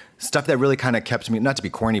and stuff that really kind of kept me, not to be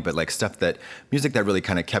corny, but music that really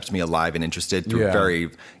kind of kept me alive and interested through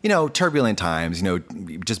very, turbulent times,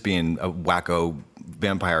 just being a wacko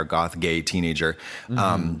vampire goth gay teenager.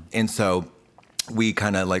 Mm-hmm. And so we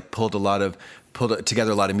kind of pulled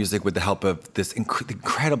together a lot of music with the help of this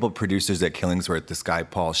incredible producers at Killingsworth, this guy,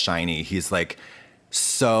 Paul Shiney. He's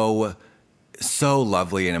so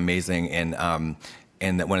lovely and amazing, and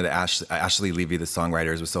that one of the Ashley Levy, the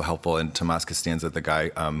songwriters, was so helpful, and Tomas Costanza, the guy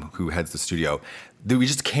who heads the studio. We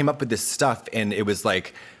just came up with this stuff, and it was I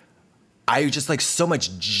just so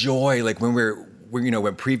much joy when we're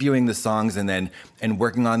previewing the songs and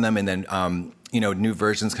working on them, and then new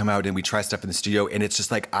versions come out and we try stuff in the studio, and it's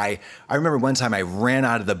just I remember one time I ran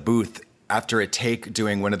out of the booth after a take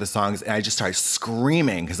doing one of the songs, and I just started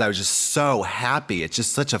screaming because I was just so happy. It's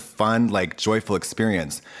just such a fun, joyful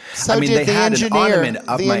experience. So they had an ornament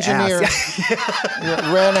up my ass.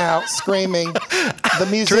 Ran out screaming. The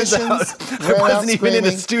musicians ran out screaming. Even in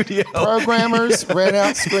the studio. Programmers ran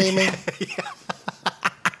out screaming.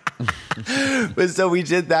 But so we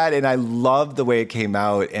did that, and I loved the way it came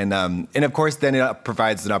out, and of course, then it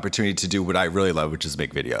provides an opportunity to do what I really love, which is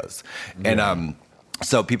make videos, and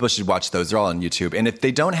so people should watch those. They're all on YouTube. And if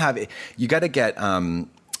they don't have it, you got to get an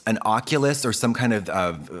Oculus or some kind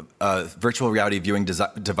of virtual reality viewing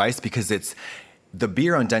device, because it's the Be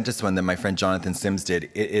Your Own Dentist one that my friend Jonathan Sims did.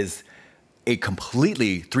 It is a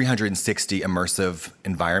completely 360 immersive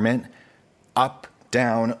environment, up,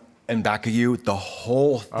 down, and back of you. The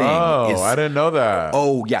whole thing. Oh, I didn't know that.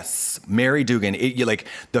 Oh, yes. Mary Dugan.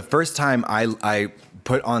 The first time I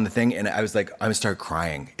put on the thing, and I was I started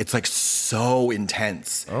crying. It's so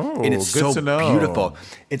intense. Oh, and it's good so to know. Beautiful.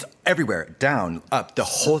 It's everywhere, down, up. The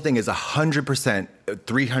whole thing is 100%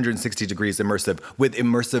 360 degrees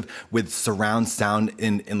immersive with surround sound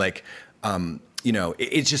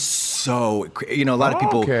it's just so, a lot of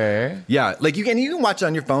people. Okay. Yeah. You can watch it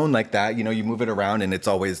on your phone like that. You move it around, and it's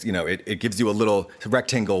always, it gives you a little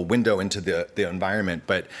rectangle window into the environment.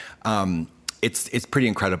 But, it's pretty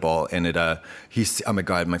incredible. And he's, oh my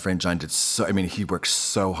God, my friend John he worked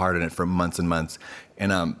so hard on it for months and months.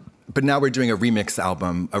 And, but now we're doing a remix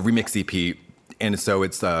album, a remix EP. And so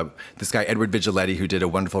it's this guy, Edward Vigiletti, who did a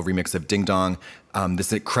wonderful remix of Ding Dong.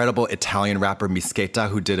 This incredible Italian rapper, Mischeta,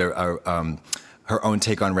 who did her own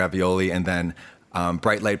take on Ravioli. And then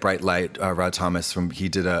Bright Light, Rod Thomas, he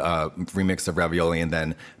did a remix of Ravioli. And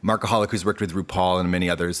then Markaholic, who's worked with RuPaul and many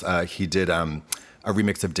others, he did a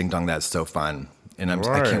remix of Ding Dong that's so fun. And I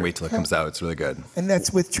can't wait till it comes out. It's really good. And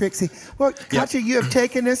that's with Trixie. Well, Katya, you have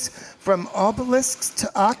taken us from obelisks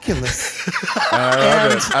to Oculus.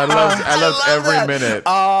 I love every minute.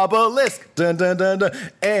 Obelisk, dun, dun, dun, dun,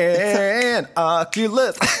 and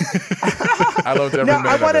Oculus. I loved every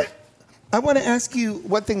minute of it. I want to ask you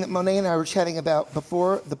one thing that Monet and I were chatting about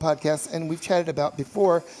before the podcast, and we've chatted about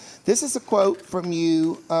before. This is a quote from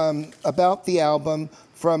you about the album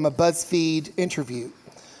from a BuzzFeed interview.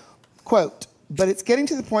 Quote, "But it's getting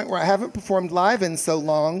to the point where I haven't performed live in so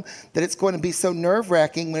long that it's going to be so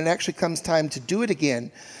nerve-wracking when it actually comes time to do it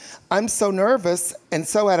again. I'm so nervous and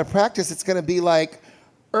so out of practice, it's going to be like,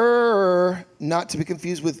 not to be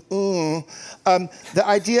confused with the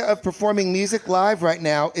idea of performing music live right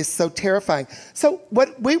now is so terrifying." So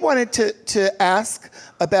what we wanted to ask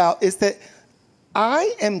about is that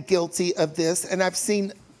I am guilty of this, and I've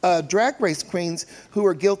seen drag race queens who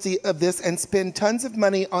are guilty of this and spend tons of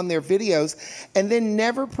money on their videos and then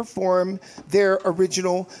never perform their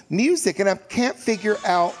original music. And I can't figure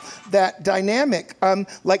out that dynamic.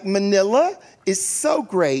 Like Manila is so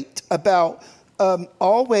great about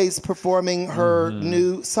always performing her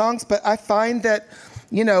new songs, but I find that,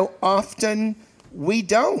 often we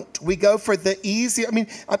don't. We go for the easier. I mean,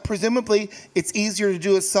 presumably it's easier to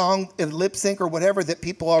do a song in lip sync or whatever that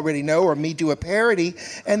people already know, or me do a parody,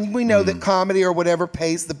 and we know that comedy or whatever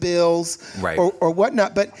pays the bills, right, or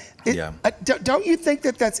whatnot. But don't you think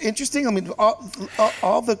that that's interesting? I mean,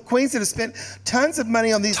 all the queens that have spent tons of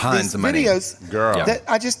money on these videos, girl, that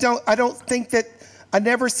I don't think that I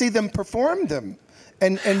never see them perform them.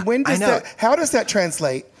 And when does that? How does that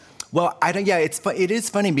translate? Well, it is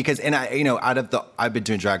funny because, and I've been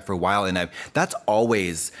doing drag for a while, and that's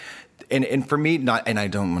always, and for me, and I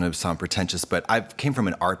don't want to sound pretentious, but I came from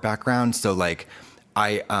an art background, so like,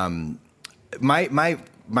 my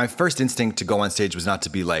first instinct to go on stage was not to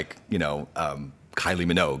be like, Kylie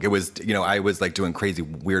Minogue. It was, I was like doing crazy,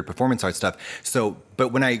 weird performance art stuff. So,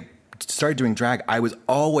 but when I started doing drag, it was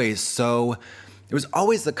always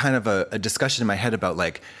the kind of a discussion in my head about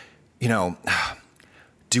like,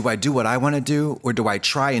 do I do what I want to do, or do I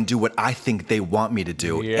try and do what I think they want me to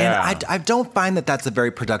do? Yeah. And I don't find that that's a very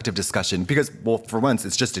productive discussion because, well, for once,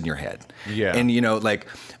 it's just in your head. Yeah. And,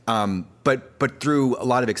 but through a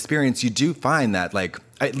lot of experience, you do find that, like,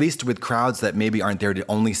 at least with crowds that maybe aren't there to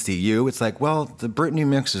only see you, it's like, well, the Britney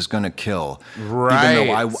mix is going to kill.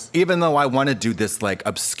 Right. Even though I want to do this, like,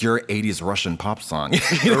 obscure 80s Russian pop song.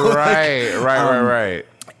 Right.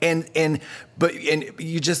 And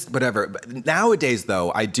you just, whatever. But nowadays,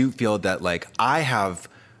 though, I do feel that, like, I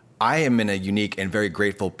am in a unique and very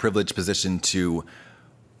grateful, privileged position to,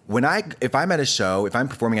 if I'm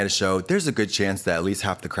performing at a show, there's a good chance that at least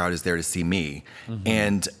half the crowd is there to see me.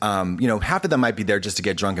 And, half of them might be there just to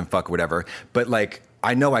get drunk and fuck or whatever. But, like,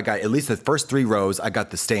 I know I got at least the first 3 rows, I got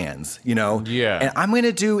the stands, Yeah. And I'm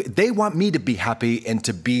going to they want me to be happy and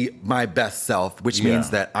to be my best self, which means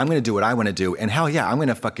that I'm going to do what I want to do. And hell yeah, I'm going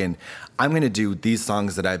to do these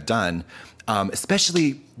songs that I've done,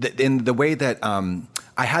 especially in the way that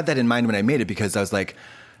I had that in mind when I made it, because I was like,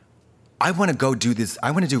 I want to go do this. I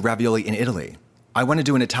want to do Ravioli in Italy. I want to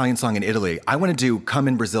do an Italian song in Italy. I want to do Come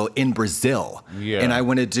in Brazil in Brazil. Yeah. And I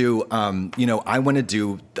want to do,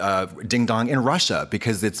 Ding Dong in Russia,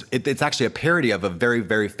 because it's actually a parody of a very,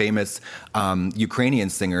 very famous Ukrainian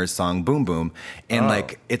singer's song, Boom Boom.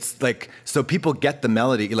 And it's like, so people get the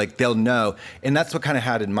melody, like they'll know. And that's what kind of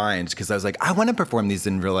had in mind, because I was like, I want to perform these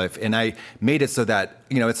in real life. And I made it so that,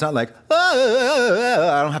 it's not like,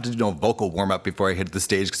 I don't have to do no vocal warm up before I hit the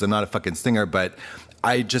stage, because I'm not a fucking singer, but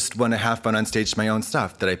I just want to have fun on stage to my own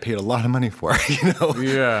stuff that I paid a lot of money for,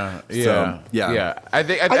 Yeah. So, yeah. I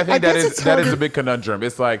think that is a big conundrum.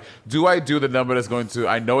 It's like, do I do the number that's going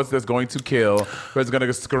to kill, or it's going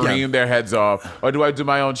to scream their heads off, or do I do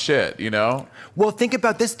my own shit, Well, think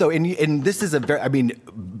about this, though, and this is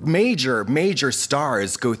major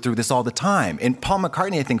stars go through this all the time. And Paul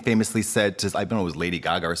McCartney, I think, famously said to, I don't know, it was Lady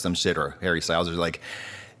Gaga or some shit, or Harry Styles, or like,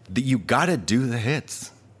 you got to do the hits.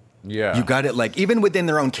 Yeah. You got it, like, even within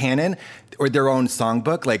their own canon or their own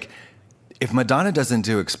songbook, like, if Madonna doesn't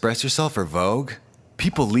do Express Yourself or Vogue,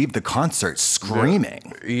 people leave the concert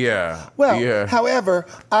screaming. Yeah. Well, however,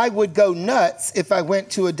 I would go nuts if I went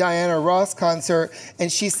to a Diana Ross concert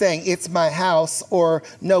and she's saying "It's My House" or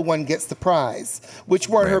 "No One Gets the Prize," which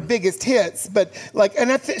weren't her biggest hits, but like,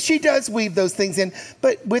 and she does weave those things in.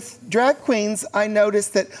 But with drag queens, I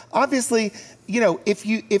noticed that obviously, you know, if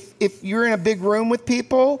you're in a big room with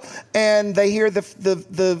people and they hear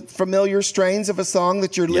the familiar strains of a song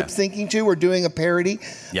that you're lip syncing to or doing a parody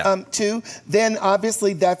to, then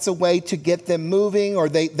obviously that's a way to get them moving, or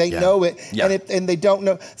they know it, and they don't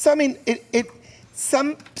know. So I mean,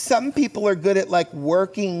 some people are good at like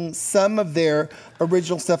working some of their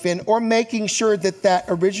original stuff in, or making sure that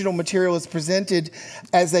original material is presented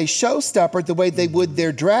as a showstopper the way they would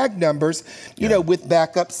their drag numbers, you know, with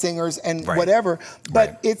backup singers and whatever.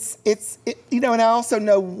 But it's you know, and I also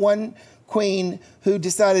know one queen who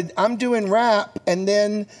decided, I'm doing rap, and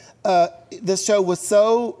then the show was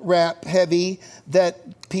so rap heavy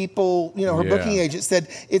that people, you know, her booking agent said,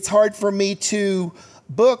 it's hard for me to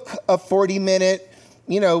book a 40-minute,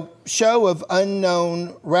 you know, show of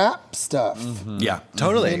unknown rap stuff. Mm-hmm. Yeah,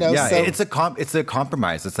 totally. You know, yeah, so, it's a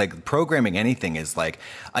compromise. It's like programming anything is like,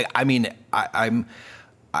 I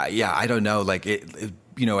don't know. Like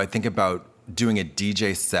you know, I think about doing a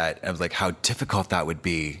DJ set and like how difficult that would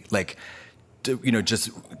be. Like, you know,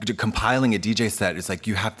 just compiling a DJ set is like,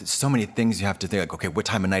 you have so many things you have to think, like, okay, what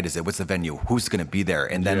time of night is it? What's the venue? Who's going to be there?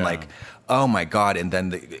 And then like, oh my God. And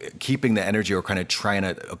then keeping the energy, or kind of trying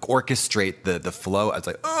to orchestrate the flow. I was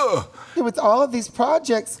like, ugh. With all of these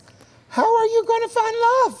projects, how are you going to find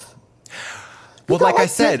love? Well, like I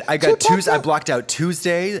said, I got Tuesday. I blocked out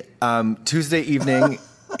Tuesday evening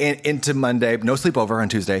into Monday. No sleepover on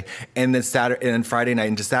Tuesday, and then Saturday, and then Friday night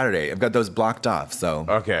into Saturday. I've got those blocked off. So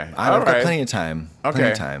I've got plenty of time.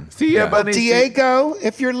 Plenty of time. See ya, buddy. Diego,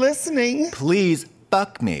 if you're listening, please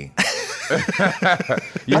fuck me.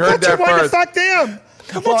 You heard that first. Fuck them.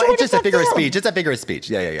 Well, it's just a figure of speech. It's a figure of speech.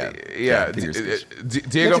 Yeah.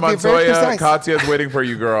 Diego Montoya, Katya's waiting for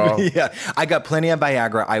you, girl. Yeah, I got plenty of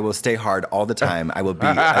Viagra. I will stay hard all the time. I will be.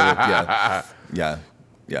 Yeah.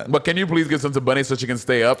 But can you please give some to Bunny so she can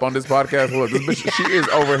stay up on this podcast? Look, this bitch, she is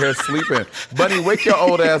over here sleeping. Bunny, wake your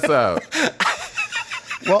old ass up.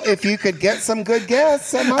 Well, if you could get some good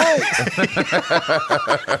guests, I might.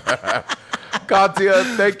 Katya,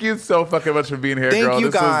 thank you so fucking much for being here, girl. Thank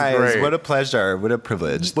you guys. Was great. What a pleasure. What a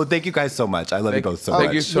privilege. Well, thank you guys so much. I love you both so much.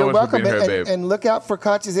 Thank you so much for being here, babe. And look out for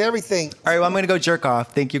Katya's everything. All right, well, I'm going to go jerk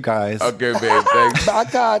off. Thank you, guys. Okay, babe. Thanks. Bye,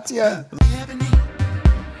 Katya.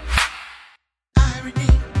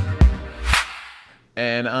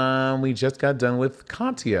 And we just got done with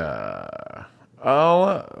Katya.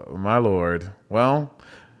 Oh, my Lord. Well,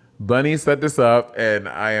 Bunny set this up, and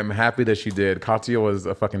I am happy that she did. Katya was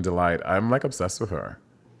a fucking delight. I'm like obsessed with her.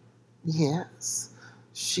 Yes.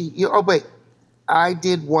 Oh, wait. I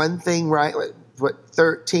did one thing right,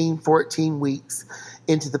 13, 14 weeks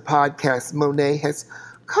into the podcast. Monet has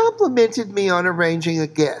complimented me on arranging a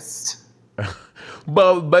guest.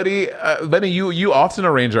 But Bunny, you often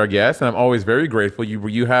arrange our guests, and I'm always very grateful.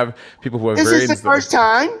 You have people who are very. This is the first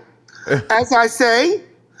time, as I say,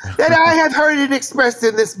 that I have heard it expressed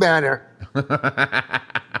in this manner.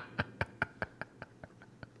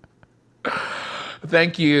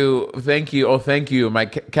 Thank you. Oh, thank you, my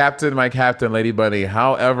captain, Lady Bunny.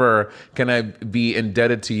 However, can I be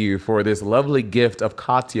indebted to you for this lovely gift of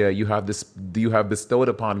Katya you have bestowed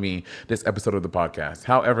upon me this episode of the podcast?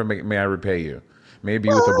 However, may I repay you? Maybe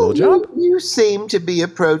with a blowjob? You seem to be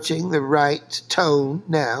approaching the right tone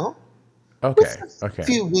now. Okay. A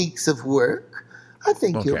few weeks of work. I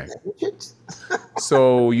think you'll manage it.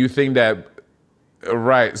 So you think that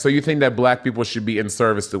black people should be in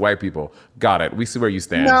service to white people? Got it. We see where you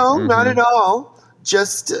stand. No, not at all.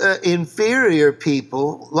 Just inferior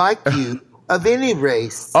people like you of any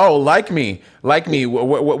race. Oh, like me.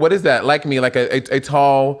 What is that? Like me, like a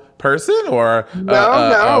tall person or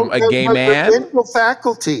a gay man? Mental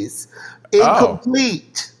faculties.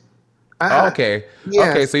 Incomplete. Okay.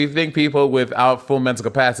 Yes. Okay, so you think people without full mental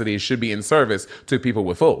capacity should be in service to people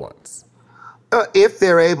with full ones? If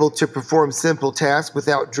they're able to perform simple tasks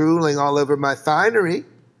without drooling all over my finery.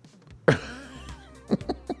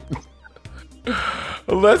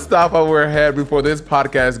 Let's stop while we're ahead before this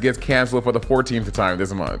podcast gets canceled for the 14th time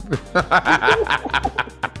this month.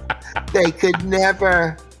 They could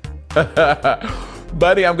never.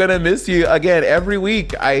 Buddy, I'm gonna miss you again every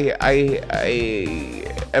week. I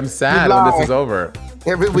am sad when this is over.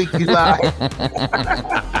 Every week you lie.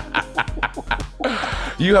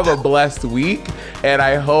 You have a blessed week, and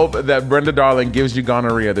I hope that Brenda Darling gives you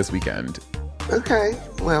gonorrhea this weekend. Okay.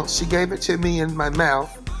 Well, she gave it to me in my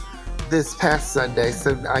mouth. this past Sunday,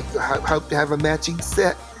 so I hope to have a matching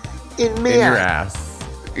set in me. In your ass.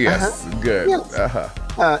 Yes, good. Yes.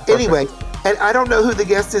 Anyway, and I don't know who the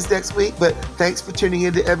guest is next week, but thanks for tuning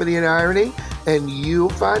in to Ebony and Irony, and you'll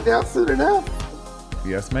find out soon enough.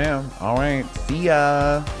 Yes, ma'am. All right. See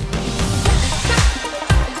ya.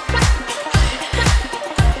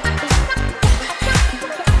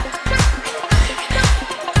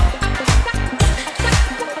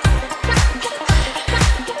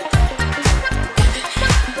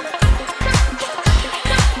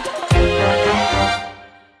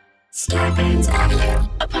 Scarpins Avenue.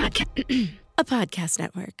 A podcast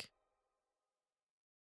network.